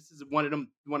playoffs. This is one of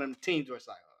them teams where it's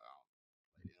like, oh,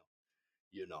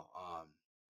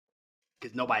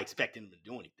 because nobody expecting them to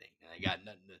do anything, and they got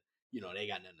nothing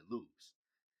to lose.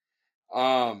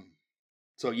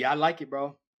 So yeah, I like it,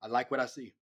 bro. I like what I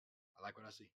see. I like what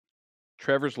I see.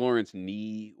 Trevor's Lawrence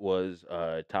knee was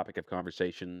a topic of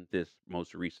conversation this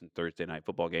most recent Thursday night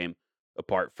football game.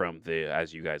 Apart from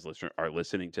as you guys are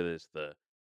listening to this, the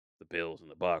Bills and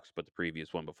the Bucks, but the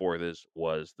previous one before this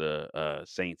was the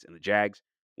Saints and the Jags,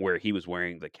 where he was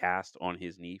wearing the cast on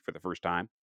his knee for the first time.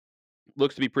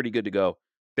 Looks to be pretty good to go.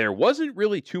 There wasn't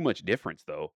really too much difference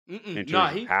though in No,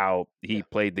 terms of how he yeah,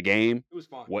 played the game, it was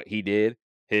fun. what he did.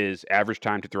 His average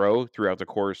time to throw throughout the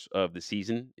course of the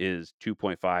season is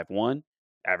 2.51.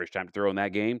 Average time to throw in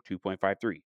that game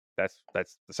 2.53. That's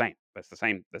the same. That's the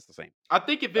same. That's the same. I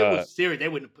think if it Uh, was serious, they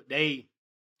wouldn't put they.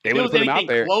 they If it wouldn't was put him out anything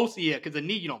there. close, yeah, because the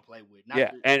knee you don't play with, not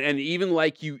Yeah, and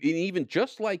even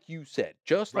just like you said,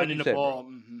 running the bro.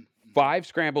 ball. 5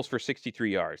 scrambles for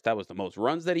 63 yards. That was the most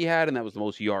runs that he had, and that was the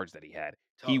most yards that he had.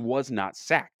 He Tough. was not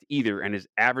sacked either, and his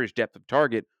average depth of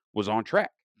target was on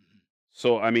track. Mhm.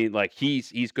 So, I mean, like,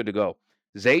 he's good to go.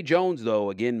 Zay Jones, though,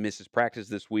 again, misses practice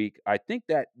this week. I think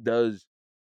that does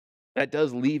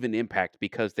leave an impact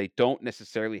because they don't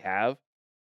necessarily have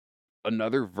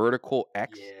another vertical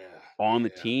X Yeah, on the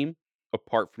yeah. team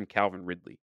apart from Calvin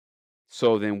Ridley.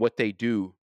 So then what they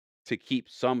do to keep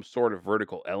some sort of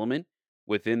vertical element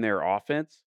within their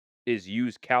offense is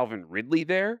use Calvin Ridley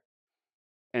there.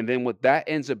 And then what that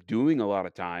ends up doing a lot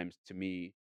of times to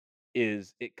me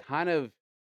is it kind of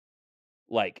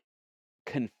like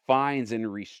confines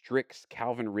and restricts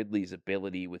Calvin Ridley's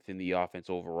ability within the offense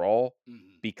overall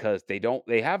Mhm, because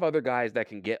they have other guys that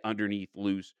can get underneath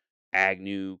loose,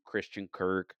 Agnew, Christian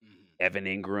Kirk, mhm, Evan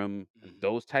Ingram, and mhm,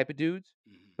 those type of dudes,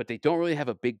 mhm. but they don't really have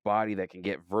a big body that can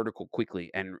get vertical quickly.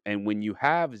 And when you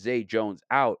have Zay Jones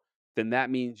out, then that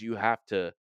means you have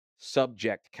to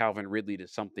subject Calvin Ridley to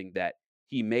something that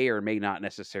he may or may not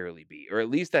necessarily be, or at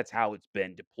least that's how it's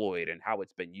been deployed and how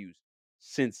it's been used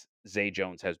since Zay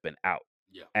Jones has been out.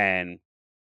 Yeah. And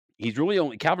he's really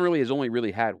only Calvin really has only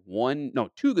really had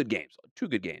 2 good games, 2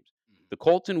 good games. Mhm. The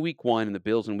Colts in week 1 and the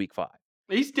Bills in week 5.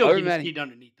 But he's still Other than getting his that, feet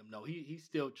underneath him, though. He's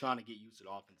still trying to get used to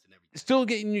the offense and everything. still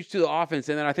getting used to the offense,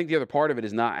 and then I think the other part of it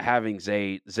is not having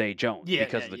Zay Jones Yeah,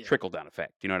 because yeah, of the yeah. trickle down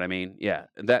effect. You know what I mean? Yeah,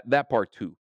 that part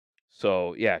too.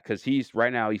 So yeah, because he's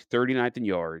right now he's 39th in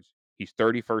yards, he's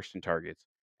 31st in targets,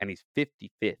 and he's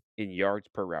 55th in yards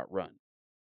per route run.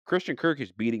 Christian Kirk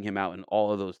is beating him out in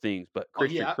all of those things, but Oh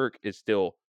Christian yeah, Kirk is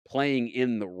still playing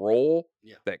in the role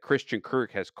yeah. that Christian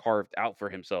Kirk has carved out for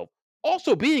himself.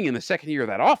 Also being in the second year of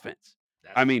that offense.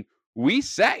 I That's mean, we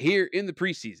sat here in the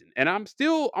preseason and I'm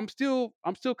still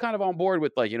kind of on board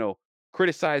with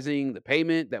criticizing the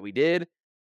payment that we did,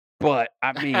 but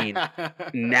I mean,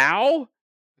 now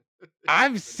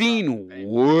I've criticize the seen payment.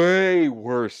 way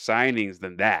worse signings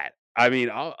than that. I mean,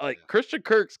 Yeah. Christian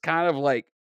Kirk's kind of like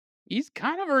he's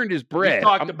kind of earned his We bread.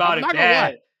 talked I'm about it not gonna lie.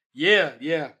 bad. Yeah,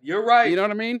 yeah. You're right. You know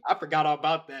what I mean? I forgot all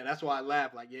about that. That's why I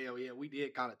laughed. Like, yeah, yeah, we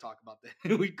did kind of talk about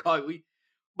that.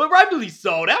 But rightfully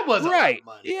so. That was a lot Right. of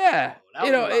money, Yeah. bro. That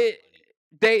was a lot of money.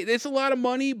 It's a lot of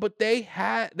money, but they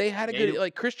had a Made good it.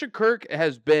 like Christian Kirk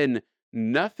has been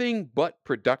nothing but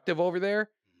productive over there.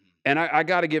 Mhm. And I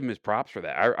gotta give him his props for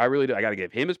that. I really do. I gotta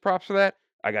give him his props for that.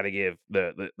 I gotta give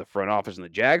the front office and the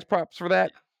Jags props for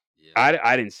that. Yeah, Yeah.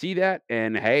 I didn't see that,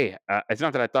 and hey, it's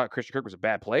not that I thought Christian Kirk was a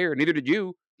bad player, neither did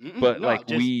you, Mm-mm, but, no, like,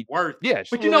 just we worth. yeah, just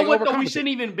But you we, know like, what though? We overcompensate. shouldn't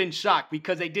even been shocked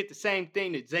because they did the same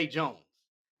thing to Zay Jones.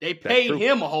 They That's paid true.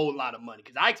 him a whole lot of money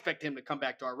because I expect him to come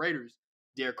back to our Raiders.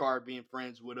 Derek Carr being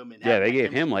friends with him and Yeah, having they that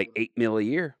gave him, chemistry like, with him. 8 mil a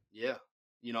year. Yeah,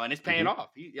 and it's paying Mhm.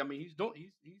 off. I mean, he's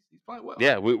doing. He's playing well.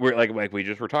 Yeah, we're like we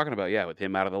just were talking about, yeah, with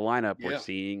him out of the lineup, we're Yeah.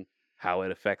 seeing how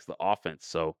it affects the offense,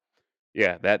 so,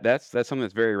 yeah, that's something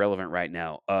that's very relevant right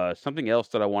now. Something else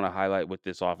that I wanna highlight with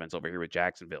this offense over here with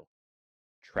Jacksonville,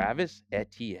 Travis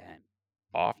Etienne,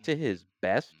 off to his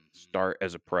best start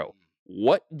as a pro.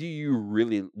 What do you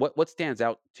really what stands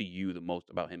out to you the most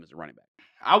about him as a running back?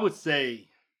 I would say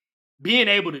being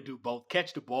able to do both,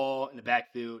 catch the ball in the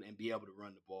backfield and be able to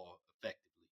run the ball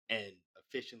effectively and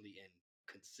efficiently and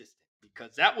consistent.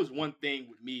 Because that was one thing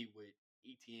with me with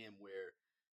ETM where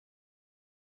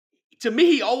to me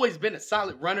he always been a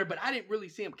solid runner, but I didn't really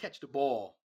see him catch the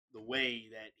ball the way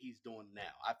that he's doing now.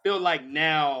 I feel like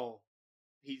now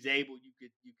he's able you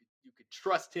could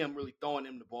trust him really throwing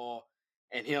him the ball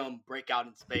and him break out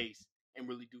in space and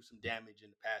really do some damage in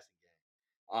the passing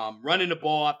game. Running the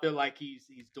ball, I feel like he's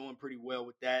doing pretty well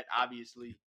with that,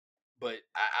 obviously. But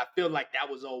I feel like that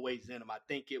was always in him. I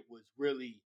think it was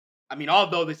really, I mean,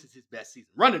 although this is his best season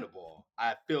running the ball,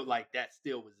 I feel like that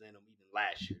still was in him even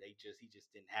last year. He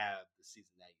just didn't have the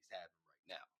season that he's having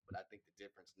right now. But I think the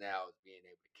difference now is being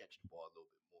able to catch the ball a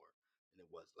little bit more than it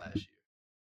was last year.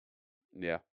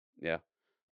 Yeah, yeah.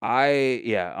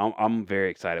 I'm very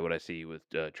excited what I see with,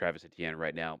 Travis Etienne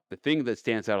right now. The thing that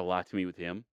stands out a lot to me with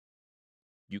him,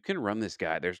 you can run this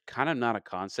guy. There's kinda not a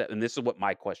concept, and this is what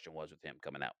my question was with him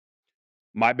coming out.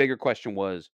 My bigger question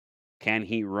was, can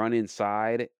he run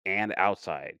inside and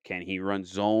outside? Can he run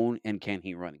zone, and can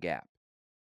he run gap?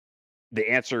 The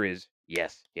answer is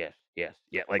yes, yes, yes,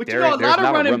 yeah, like, But a there's lot of not a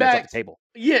running run that's off the backs, table.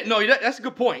 yeah, no, that's a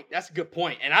good point. That's a good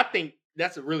point, and I think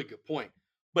that's a really good point.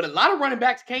 But a lot of running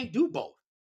backs can't do both.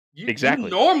 You Exactly,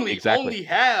 normally exactly, only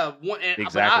have one, but I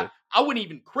exactly. I wouldn't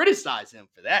even criticize him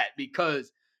for that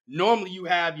because normally you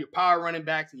have your power running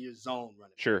backs and your zone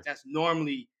running backs. Sure. That's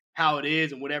normally how it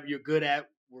is, and whatever you're good at,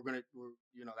 that's what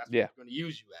Yeah, we're gonna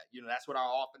use you at. That's what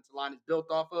our offensive line is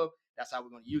built off of. That's how we're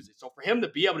gonna use it. So for him to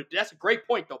be able to, that's a great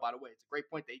point though. By the way, it's a great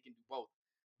point that he can do both.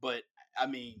 But I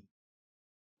mean,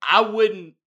 I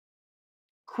wouldn't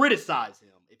criticize him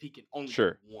if he can only do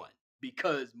sure. one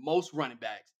because most running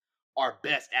backs are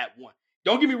best at one.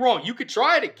 Don't get me wrong, you could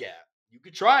try it at gap, you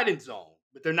could try it in zone,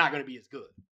 but they're not going to be as good.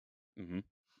 Mhm,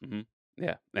 mhm.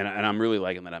 Yeah, and I'm really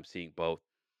liking that I'm seeing both.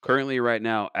 Currently, right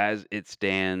now, as it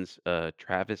stands,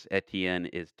 Travis Etienne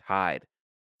is tied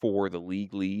for the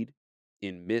league lead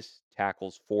in missed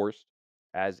tackles forced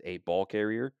as a ball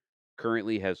carrier.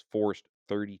 Currently has forced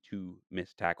 32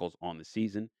 missed tackles on the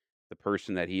season. The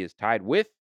person that he is tied with,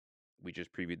 we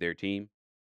just previewed their team,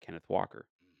 Kenneth Walker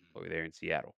over there in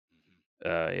Seattle.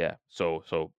 Yeah.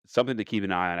 So something to keep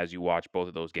an eye on as you watch both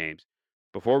of those games.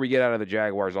 Before we get out of the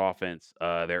Jaguars offense,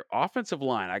 their offensive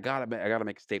line, I gotta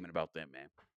make a statement about them, man.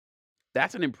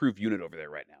 That's an improved unit over there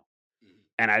right now. Mhm.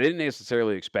 And I didn't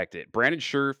necessarily expect it. Brandon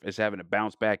Scherf is having a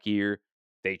bounce back year.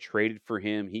 They traded for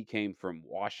him. He came from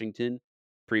Washington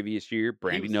previous year. He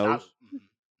Brandy was solid. knows.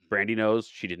 Brandy knows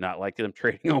she did not like them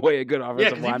trading away a good Yeah, offensive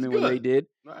because he was lineman when they good. did.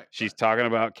 Right, She's right. talking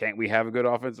about, can't we have a good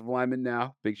offensive lineman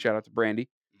now? Big shout out to Brandy.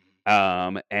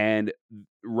 Mhm. And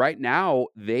right now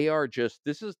they are just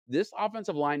this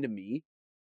offensive line to me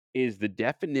is the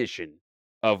definition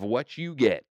of what you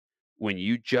get when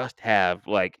you just have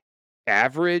like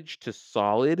average to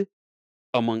solid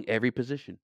among every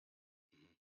position.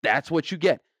 That's what you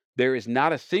get. There is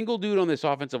not a single dude on this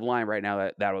offensive line right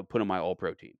now that would put in my all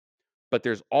pro team. But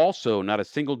there's also not a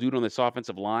single dude on this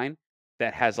offensive line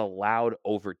that has allowed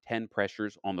over 10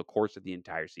 pressures on the course of the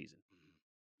entire season.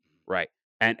 Right.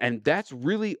 And that's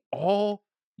really all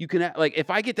you can like if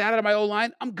I get that out of my O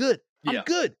line, I'm good. I'm Yeah,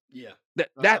 good. yeah.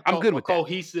 That I'm good A with that.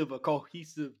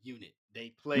 cohesive unit. They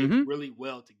play Mhm. really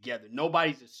well together.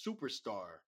 Nobody's a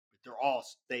superstar, but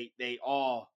they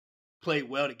all play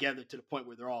well together to the point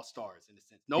where they're all stars in a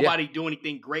sense. Yeah. Nobody do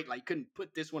anything great. Like you couldn't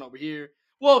put this one over here.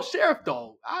 Well, Sheriff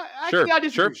though, I actually Sure. I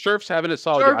disagree. Scherf's having a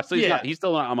solid year. Sheriff, I still yeah, he's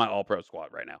still not on my all pro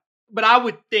squad right now. but I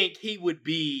would think he would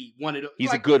be one of the He's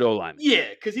a like good O lineman. yeah,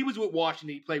 because he was with Washington.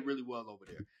 He played really well over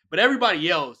there. But everybody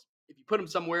else, if you put him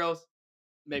somewhere else,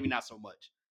 maybe not so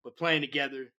much. But playing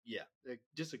together, yeah, they're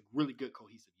just a really good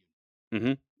cohesive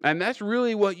Mhm. And that's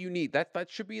really what you need. That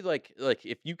should be like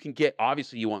if you can get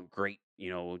obviously you want great,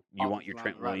 you want offensive your lineman.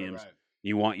 Trent Right, right, Williams, right.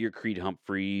 you want your Creed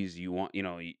Humphreys, you want,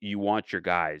 you want your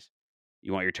guys.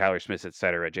 You want your Tyler Smiths, et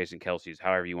cetera, Jason Kelsey's,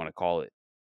 however you want to call it.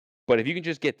 But if you can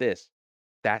just get this,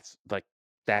 that's like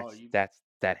Oh, you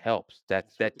that helps.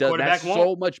 that's what the That's quarterback want.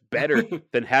 so much better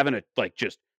than having a like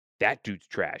just that dude's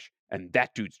trash and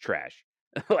that dude's trash.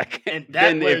 Like And that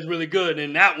then player if is really good,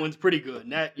 and that one's pretty good.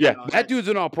 And that, yeah, that that dude's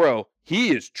an all pro.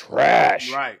 He is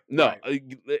trash. right, No, right.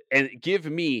 and give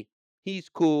me he's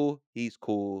cool. He's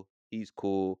cool. He's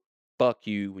cool. Fuck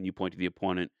you when you point to the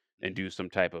opponent and Mhm, do some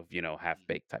type of half mhm,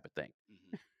 baked type of thing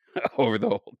mhm. over the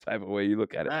whole type of way you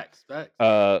look at it. Facts, facts.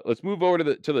 Let's move over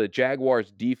to the Jaguars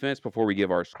defense before we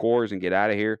give our scores and get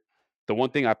out of here. The one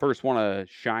thing I first want to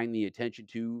shine the attention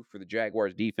to for the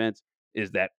Jaguars defense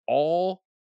is that all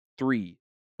three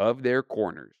of their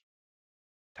corners,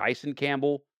 Tyson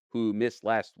Campbell, who missed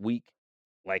last week,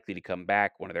 likely to come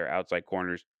back, one of their outside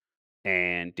corners,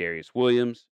 and Darius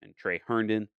Williams and Trey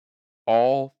Herndon,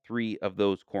 all three of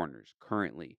those corners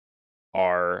currently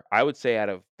are, I would say, out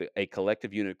of a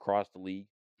collective unit across the league,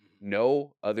 Mhm.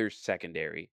 no other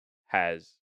secondary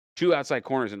has two outside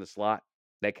corners in the slot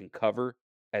that can cover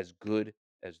as good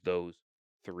as those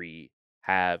three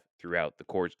have throughout the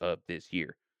course of this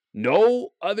year.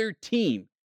 No other team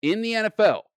in the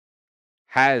NFL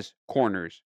has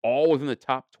corners all within the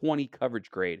top 20 coverage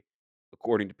grade,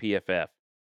 according to PFF,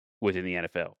 within the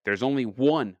NFL. There's only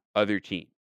one other team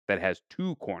that has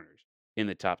two corners in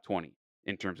the top 20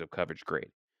 in terms of coverage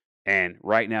grade. And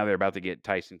right now, they're about to get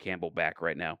Tyson Campbell back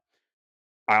right now.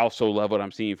 I also love what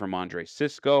I'm seeing from Andre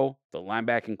Cisco. The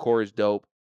linebacking core is dope.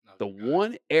 Those The are good.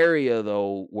 one area,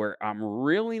 though, where I'm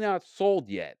really not sold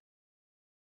yet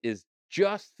is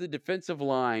just the defensive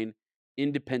line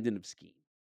independent of scheme.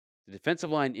 The defensive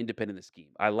line independent of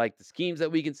scheme. I like the schemes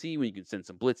that we can see when you can send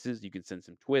some blitzes, you can send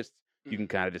some twists, you can Mhm.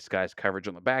 kind of disguise coverage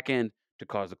on the back end to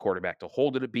cause the quarterback to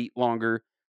hold it a beat longer.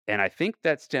 And I think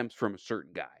that stems from a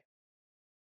certain guy,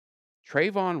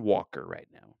 Trayvon Walker, right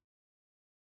now.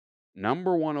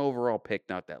 Number one overall pick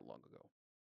not that long ago.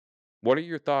 What are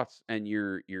your thoughts and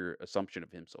your assumption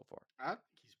of him so far? I think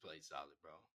he's played solid,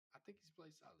 bro. I think he's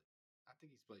played solid. I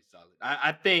think he's played solid.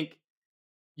 I think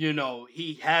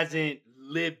he hasn't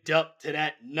lived up to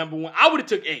that number one. I would have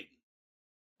took Aiden.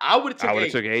 I would have I took would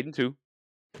have Aiden. took Aiden too.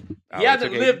 I He would have took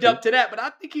hasn't Aiden lived too. up to that, but I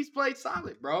think he's played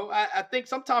solid, bro. I think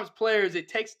sometimes players, it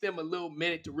takes them a little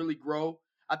minute to really grow.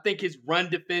 I think his run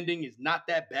defending is not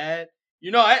that bad.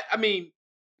 I mean,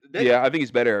 that. Yeah, I think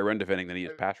he's better at run defending than he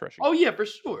is pass rushing. Oh yeah, for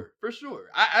sure, for sure.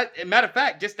 Matter of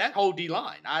fact, just that whole D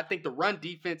line. I think the run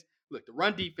defense. Look, the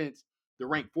run defense. They're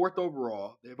ranked fourth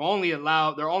overall. They're only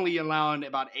allowing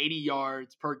about 80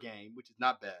 yards per game, which is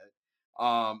not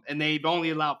bad. And they've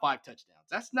only allowed 5 touchdowns.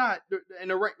 That's not. And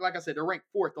they're ranked, like I said, they're ranked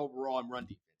fourth overall in run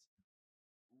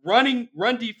defense.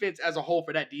 Run defense as a whole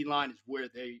for that D line is where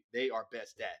they are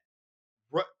best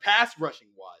at. Pass rushing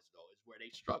wise though is where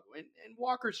they struggle, and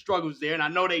Walker struggles there. And I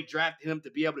know they drafted him to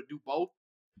be able to do both.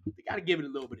 They got to give it a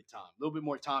little bit of time, a little bit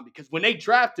more time, because when they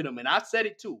drafted him, and I said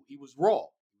it too, he was raw.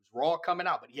 He was raw coming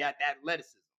out, but he had that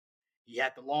athleticism. He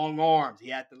had the long arms. He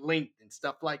had the length and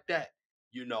stuff like that.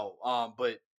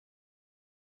 But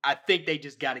I think they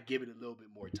just got to give it a little bit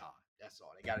more time. That's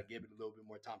all. They got to give it a little bit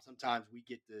more time. Sometimes we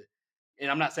get the, and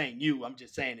I'm not saying you. I'm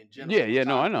just saying in general. Yeah, yeah,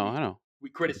 no, I Sometimes know, we I know. we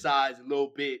criticize a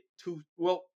little bit too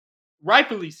well,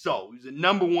 rightfully so. He was a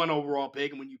number one overall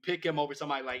pick, and when you pick him over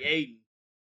somebody like Aiden,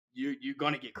 you're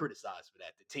gonna get criticized for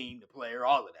that. The team, the player,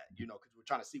 all of that. Because we're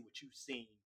trying to see what you've seen.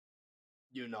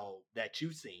 That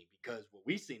you've seen, because what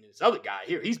we've seen in this other guy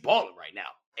here, he's balling right now.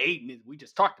 Aiden, we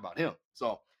just talked about him.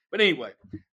 So, but anyway,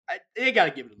 they got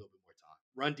to give it a little bit more time.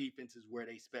 Run defense is where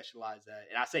they specialize at,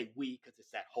 and I say we because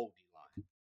it's that whole D line.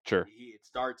 Sure. It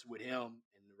starts with him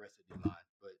and the rest of the line.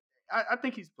 But I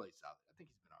think he's played solid. I think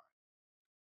he's been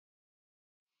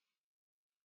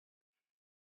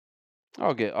all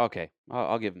I'll get okay.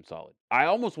 I'll give him solid. I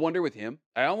almost wonder with him.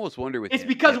 I almost wonder with right. It's him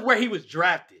because if of where he was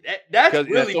drafted. That's because that's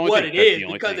really the only what thing. it That's is. the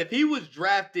only Because thing. if he was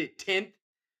drafted 10th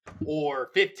or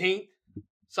 15th,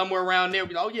 somewhere around there, we'd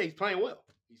be like, oh yeah, he's playing well.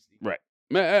 Right.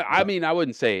 I mean, I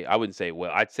wouldn't say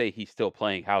well. I'd say he's still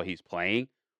playing how he's playing.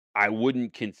 I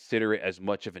wouldn't consider it as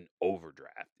much of an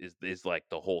overdraft. Is like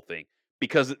the whole thing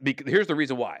because here's the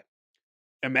reason why.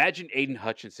 Imagine Aiden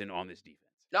Hutchinson on this defense.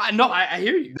 I know, I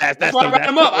hear you. That's That's that's why the I brought that's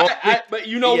him the up. only But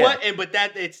you know yeah. what? But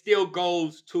that it still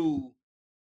goes to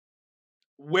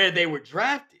where they were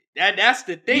drafted. That's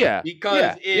the thing, Yeah. because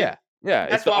Yeah. if Yeah. Yeah.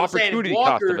 It's that's the what I was saying. If opportunity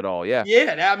cost of it Walker, all. Yeah.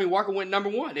 yeah, Walker went number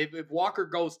one. If Walker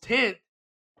goes 10th,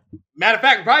 matter of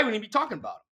fact, we probably wouldn't even be talking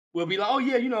about him. We'll be like, oh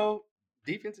yeah,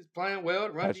 defense is playing well,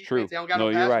 the run That's defense, true. they don't got no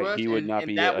No, you're pass right. rush, He would and not and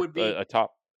be that would be,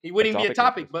 he a wouldn't even be a topic like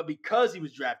topic. this. But because he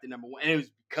was drafted number one, and it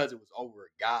was because it was over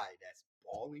a guy that's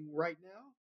balling right now.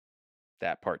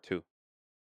 That part too.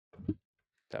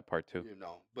 That part too.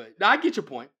 But no, I get your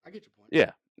point. I get your point.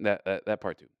 Yeah, that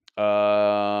part too.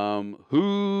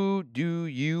 Who do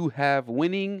you have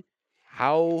winning?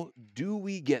 How do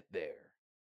we get there?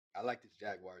 I like this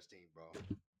Jaguars team, bro.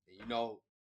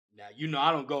 And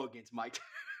I don't go against Mike.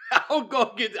 I don't go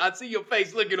against. I see your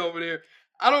face looking over there.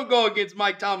 I don't go against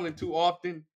Mike Tomlin too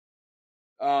often,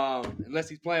 unless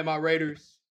he's playing my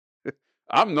Raiders.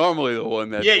 I'm normally the one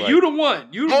that's Yeah, like you the one.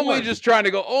 You the only one. just trying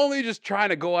to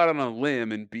go out on a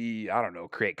limb and be, I don't know,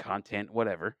 create content,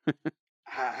 whatever.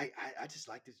 I just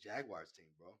like this Jaguars team,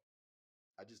 bro.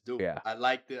 I just do. Yeah. I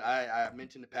like the. I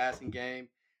mentioned the passing game.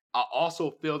 I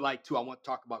also feel like too. I want to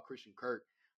talk about Christian Kirk.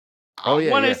 Oh I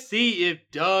yeah, want to yeah. see if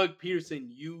Doug Peterson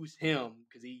use him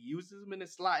because he uses him in the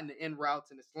slot and the end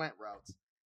routes and the slant routes.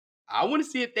 I want to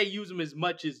see if they use him as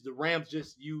much as the Rams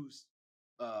just used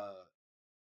uh,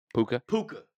 Puka.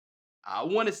 Puka. I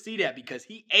want to see that because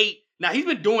he ate. Now he's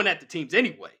been doing that to teams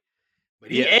anyway,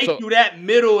 but he Yeah, ate so through that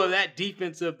middle of that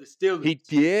defense of the Steelers. he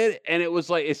did, and it was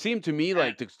like it seemed to me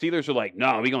like the Steelers were like,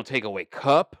 "No, we're gonna take away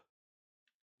Cup,"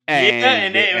 Yeah,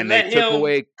 and and they let took him.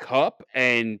 away Cup,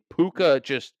 and Puka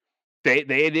just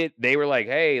they were like,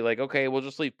 "Hey, like okay, we'll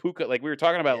just leave Puka." Like we were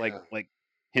talking about, Yeah, like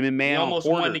him and he Man on almost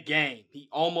won the Porter. game. He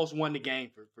almost won the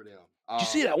game for them. Did you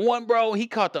see that one, bro? He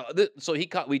caught so he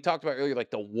caught. We talked about earlier,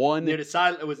 like Near the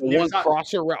side, it was the near the one side.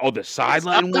 crosser route. Oh, the The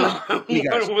sideline one, sideline and he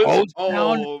got his one was toes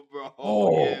down. bro.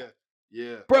 Oh,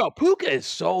 Yeah. bro, Puka is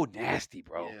so nasty,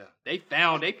 bro. Yeah. They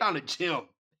found a gym.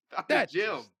 Found a That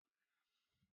gym. just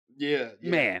Yeah,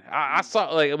 yeah. man, I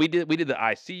saw like we did the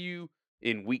ICU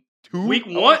in week 2. Week I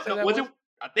want one? to say No, that was was. it?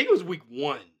 I think it was week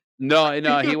one. I No, think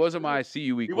no, he wasn't my ICU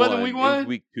he week wasn't week 1. It was one?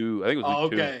 week 2. I think it was week Oh,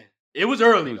 2. okay. It was It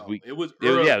early was though. week. It was It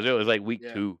was early. yeah, it was like week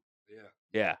Yeah. 2. Yeah.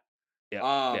 Yeah, yeah,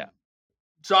 Yeah. yeah.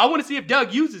 So I want to see if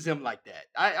Doug uses him like that.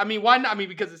 I mean, why not? I mean,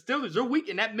 because the Steelers are weak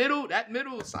in that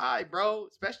middle side, bro.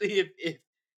 Especially if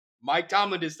Mike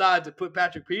Tomlin decides to put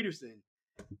Patrick Peterson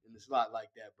in the slot like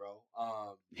that,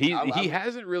 bro. He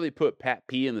hasn't really put Pat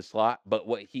P in the slot, but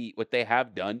what they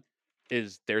have done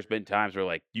is there's been times where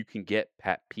like you can get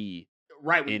Pat P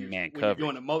right in man when you're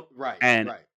doing coverage. the right, And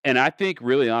right. and I think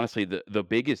really honestly the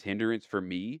biggest hindrance for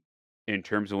me in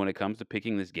terms of when it comes to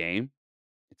picking this game,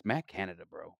 it's Matt Canada,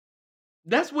 bro.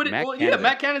 That's what it. Matt Well, yeah, Canada.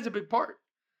 Matt Cannon's a big part.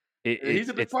 He's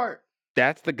a big It's part.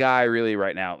 that's the guy really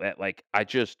right now that like I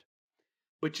just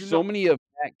But so many of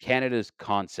Matt Canada's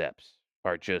concepts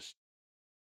are just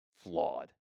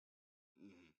flawed,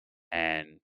 Mhm.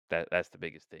 and that's the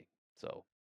biggest thing. So,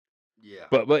 Yeah,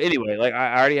 but anyway, like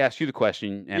I already asked you the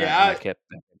question, and yeah. I kept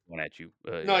going at you.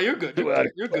 No, you're good. You're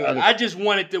good. You're good. I just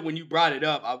wanted to when you brought it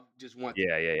up. I just want to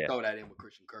Yeah, yeah, yeah. throw that in with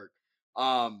Christian Kirk.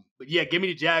 But yeah, give me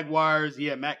the Jaguars.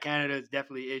 Yeah, Matt Canada is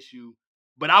definitely an issue.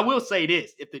 But I will say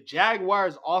this: if the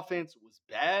Jaguars' offense was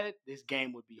bad, this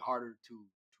game would be harder to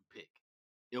pick.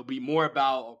 It'll be more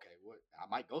about okay, what I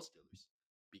might go Steelers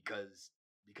because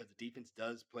the defense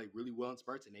does play really well in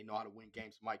spurts and they know how to win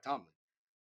games with Mike Tomlin.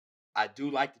 I do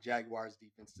like the Jaguars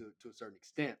defense to a certain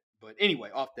extent. But anyway,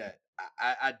 off that,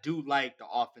 I do like the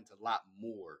offense a lot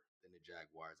more than the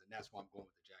Jaguars, and that's why I'm going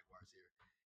with the Jaguars here.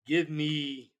 Give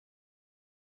me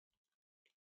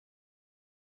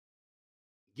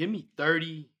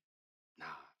 30. Nah, a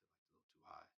little too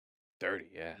high. 30,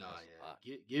 yeah, Nah, that's a yeah. lot.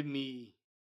 Give me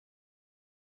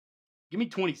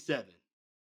 27.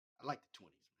 I like the 20s, man.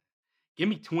 Give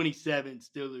me 27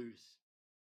 Steelers.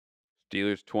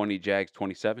 Steelers 20, Jags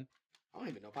 27. I don't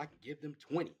even know if I can give them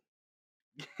 20.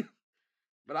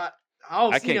 But I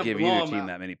don't I see can't them give either blowing them team out.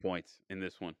 that many points in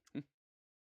this one.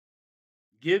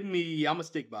 I'm gonna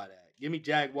stick by that. Give me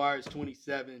Jaguars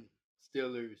 27,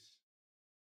 Steelers.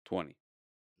 20.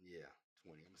 Yeah,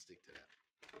 20. I'm gonna stick to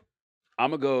that.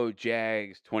 I'm gonna go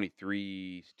Jags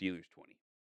 23, Steelers 20.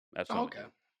 That's what Oh, I'm okay. gonna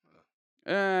do.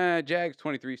 Jags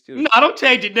 23, Steelers No, don't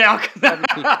change it now.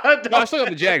 17. No, I still got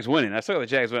the Jags winning. I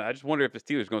just wonder if the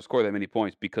Steelers are going to score that many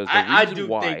points because the I reason do think,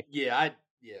 why, yeah.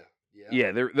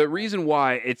 yeah, the reason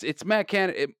why it's Matt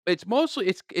Canada. It's mostly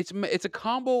it's a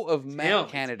combo of Matt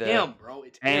It's Canada him, bro.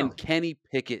 It's him. and Kenny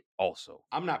Pickett also.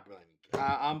 I'm not blaming.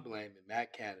 I'm blaming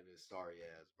Matt Canada's sorry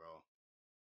ass, bro.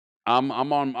 I'm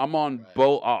on Right.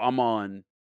 both. I'm on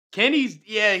Kenny's,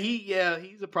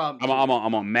 he's a problem. Too.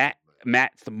 I'm on Matt.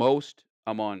 Matt's the most.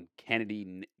 I'm on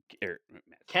Kennedy.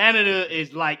 Canada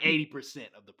is like 80%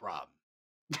 of the problem.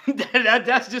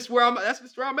 That's just where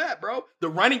I'm at, bro. The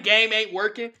running game ain't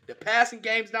working. The passing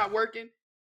game's not working.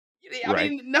 I Right,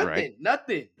 mean, right,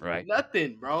 right.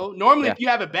 nothing, bro. Normally, Yeah, if you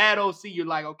have a bad OC, you're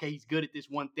like, okay, he's good at this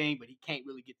one thing, but he can't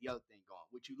really get the other thing going.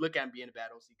 Which you look at him being a bad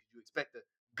OC because you expect a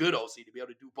good OC to be able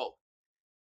to do both.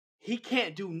 He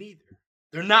can't do neither.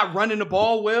 They're not running the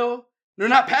ball well. They're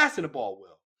not passing the ball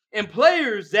well. And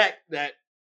players that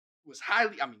was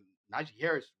highly, I mean, Najee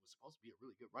Harris supposed to be a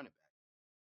really good running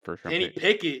back. First round Kenny pick.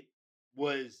 Pickett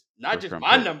was not First just round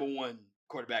my pick. number one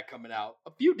quarterback coming out.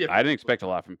 A few I different didn't people. expect a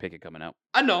lot from Pickett coming out.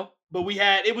 I know, but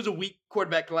it was a weak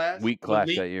quarterback class. Weak class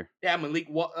that year. Malik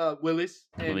Willis,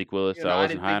 and Malik Willis. I I wasn't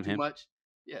didn't high think on too him. much.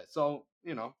 Yeah, so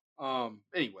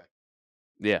anyway,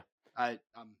 Yeah. I'm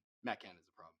Matt Cannon's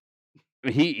a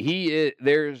problem.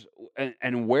 There's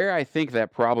and where I think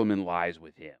that problem lies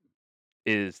with him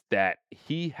is that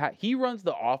he runs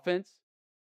the offense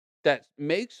that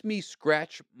makes me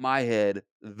scratch my head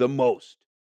the most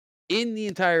in the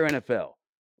entire NFL.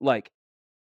 Like,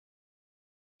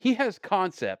 he has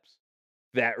concepts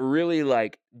that really,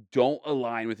 like, don't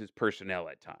align with his personnel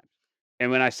at times.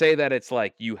 And when I say that, it's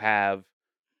like you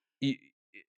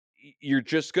you're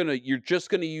just gonna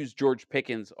use George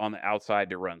Pickens on the outside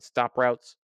to run stop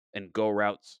routes and go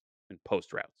routes and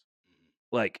post routes.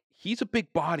 Like, he's a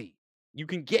big body. You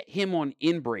can get him on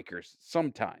in breakers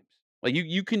sometimes. Like,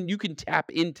 you can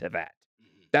tap into that.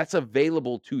 Mhm. That's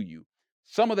available to you.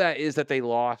 Some of that is that they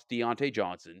lost Deontay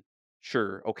Johnson.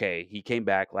 Sure, okay, he came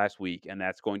back last week, and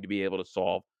that's going to be able to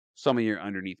solve some of your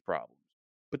underneath problems.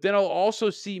 But then I'll also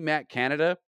see Matt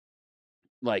Canada,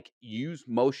 like, use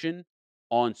motion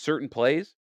on certain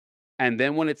plays, and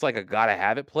then when it's like a gotta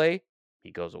have it play,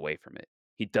 he goes away from it.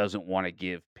 He doesn't wanna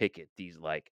give Pickett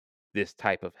this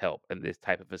type of help and this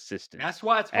type of assistance. That's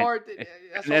why it's And hard. a That's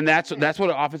and what I'm saying. that's what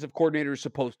an offensive coordinator is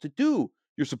supposed to do.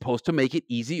 You're supposed to make it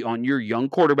easy on your young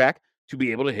quarterback to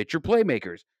be able to hit your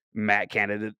playmakers. Matt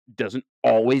Canada doesn't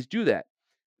always do that.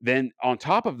 Then on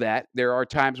top of that, there are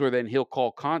times where then he'll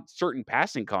call certain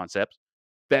passing concepts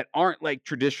that aren't like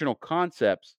traditional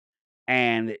concepts,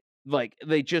 and like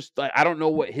they just like, I don't know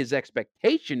what his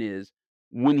expectation is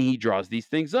when he draws these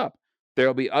things up.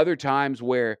 There'll be other times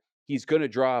where he's going to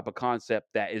draw up a concept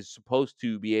that is supposed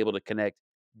to be able to connect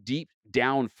deep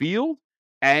downfield,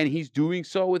 and he's doing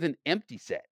so with an empty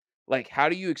set. Like, how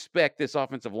do you expect this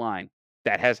offensive line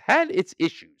that has had its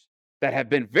issues that have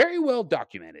been very well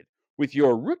documented with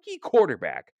your rookie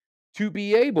quarterback to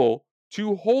be able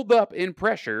to hold up in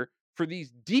pressure for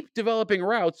these deep developing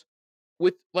routes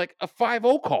with like a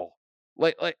 5-0 call?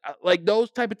 Like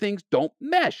those type of things don't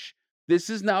mesh. This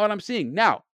is not what I'm seeing.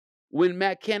 Now, when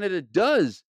Matt Canada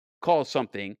does call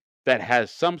something that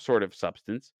has some sort of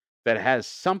substance, that has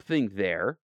something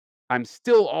there, I'm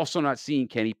still also not seeing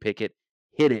Kenny Pickett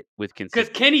hit it with Because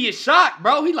consistency. Kenny is shocked,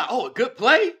 bro. He's like, "Oh, a good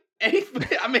play," and he,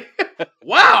 I mean,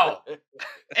 wow.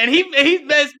 And he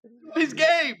messed up his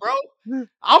game, bro.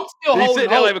 I'm still He's holding sitting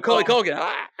there hope, like Macaulay bro. Culkin.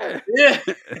 "Ah." Yeah,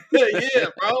 yeah,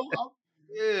 bro.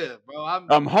 Yeah, bro.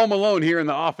 I'm home alone here in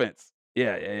the offense.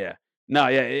 Yeah, yeah, yeah. No,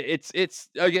 yeah, it's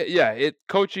yeah,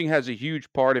 coaching has a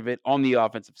huge part of it on the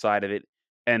offensive side of it,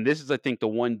 and this is, I think, the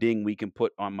one ding we can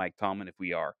put on Mike Tomlin if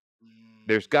we are.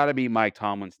 There's gotta be Mike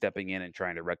Tomlin stepping in and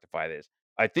trying to rectify this.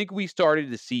 I think we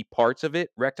started to see parts of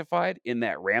it rectified in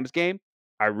that Rams game.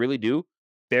 I really do.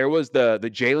 There was the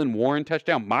Jalen Warren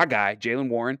touchdown. My guy, Jalen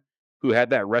Warren, who had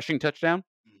that rushing touchdown.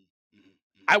 Mhm, mhm,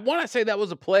 mhm. I wanna say that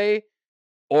was a play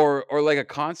or like a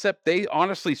concept they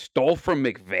honestly stole from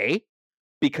McVay,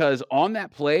 because on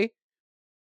that play,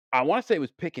 I wanna say it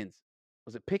was Pickens.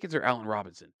 Was it Pickens or Allen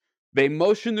Robinson? They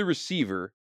motioned the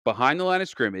receiver behind the line of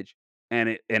scrimmage, and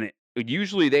it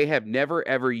usually they have never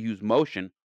ever used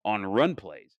motion on run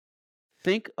plays.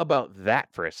 Think about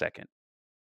that for a second.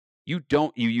 You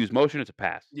use motion, it's a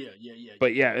pass. Yeah, yeah, yeah,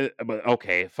 But yeah, yeah, but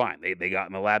okay, fine. They got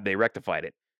in the lab, they rectified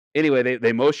it. Anyway,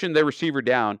 they motioned the receiver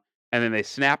down, and then they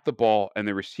snapped the ball, and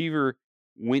the receiver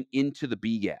went into the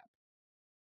B gap.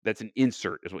 That's an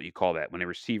insert, is what you call that, when a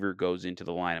receiver goes into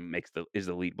the line and is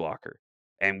the lead blocker.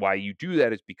 And why you do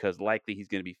that is because likely he's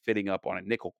going to be fitting up on a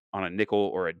nickel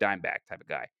or a dime back type of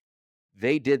guy.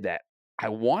 They did that. I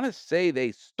want to say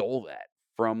they stole that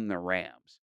from the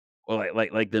Rams. Well,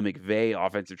 like the McVay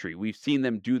offensive tree. We've seen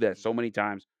them do that yeah. so many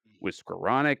times Mhm, with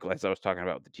Skoranek, as I was talking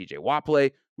about with the TJ Watt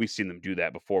play. We've seen them do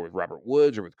that before with Robert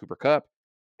Woods or with Cooper Cup.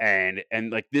 And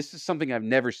like, this is something I've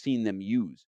never seen them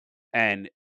use. And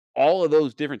all of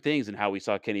those different things, and how we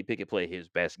saw Kenny Pickett play his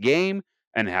best game,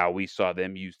 and how we saw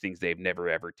them use things they've never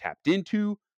ever tapped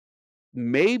into.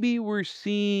 Maybe we're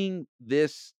seeing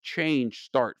this change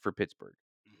start for Pittsburgh.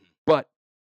 mhm, But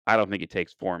I don't think it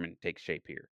takes form and takes shape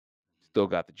here. Still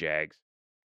got the Jags.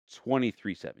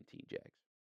 23-17 Jags.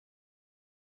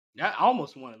 I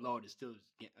almost wanted Lord to still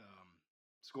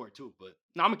score too, but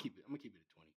no, I'm gonna keep it. I'm gonna keep it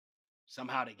at 20.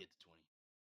 Somehow they get to 20.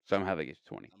 Somehow they get to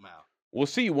 20. Somehow. We'll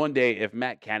see one day if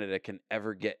Matt Canada can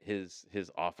ever get his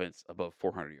offense above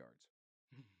 400 yards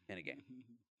in a game.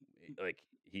 Like,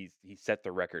 he set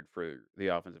the record for the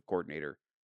offensive coordinator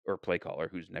or play caller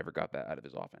who's never got that out of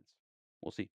his offense.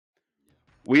 We'll see.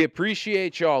 We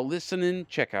appreciate y'all listening.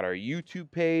 Check out our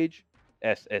YouTube page,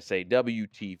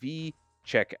 SSAW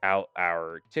Check out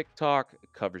our TikTok,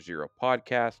 Cover Zero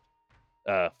Podcast.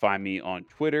 Find me on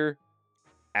Twitter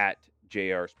at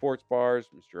JR Sports Bars,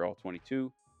 Mr. All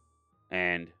 22.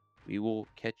 And we will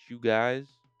catch you guys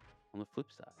on the flip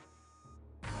side.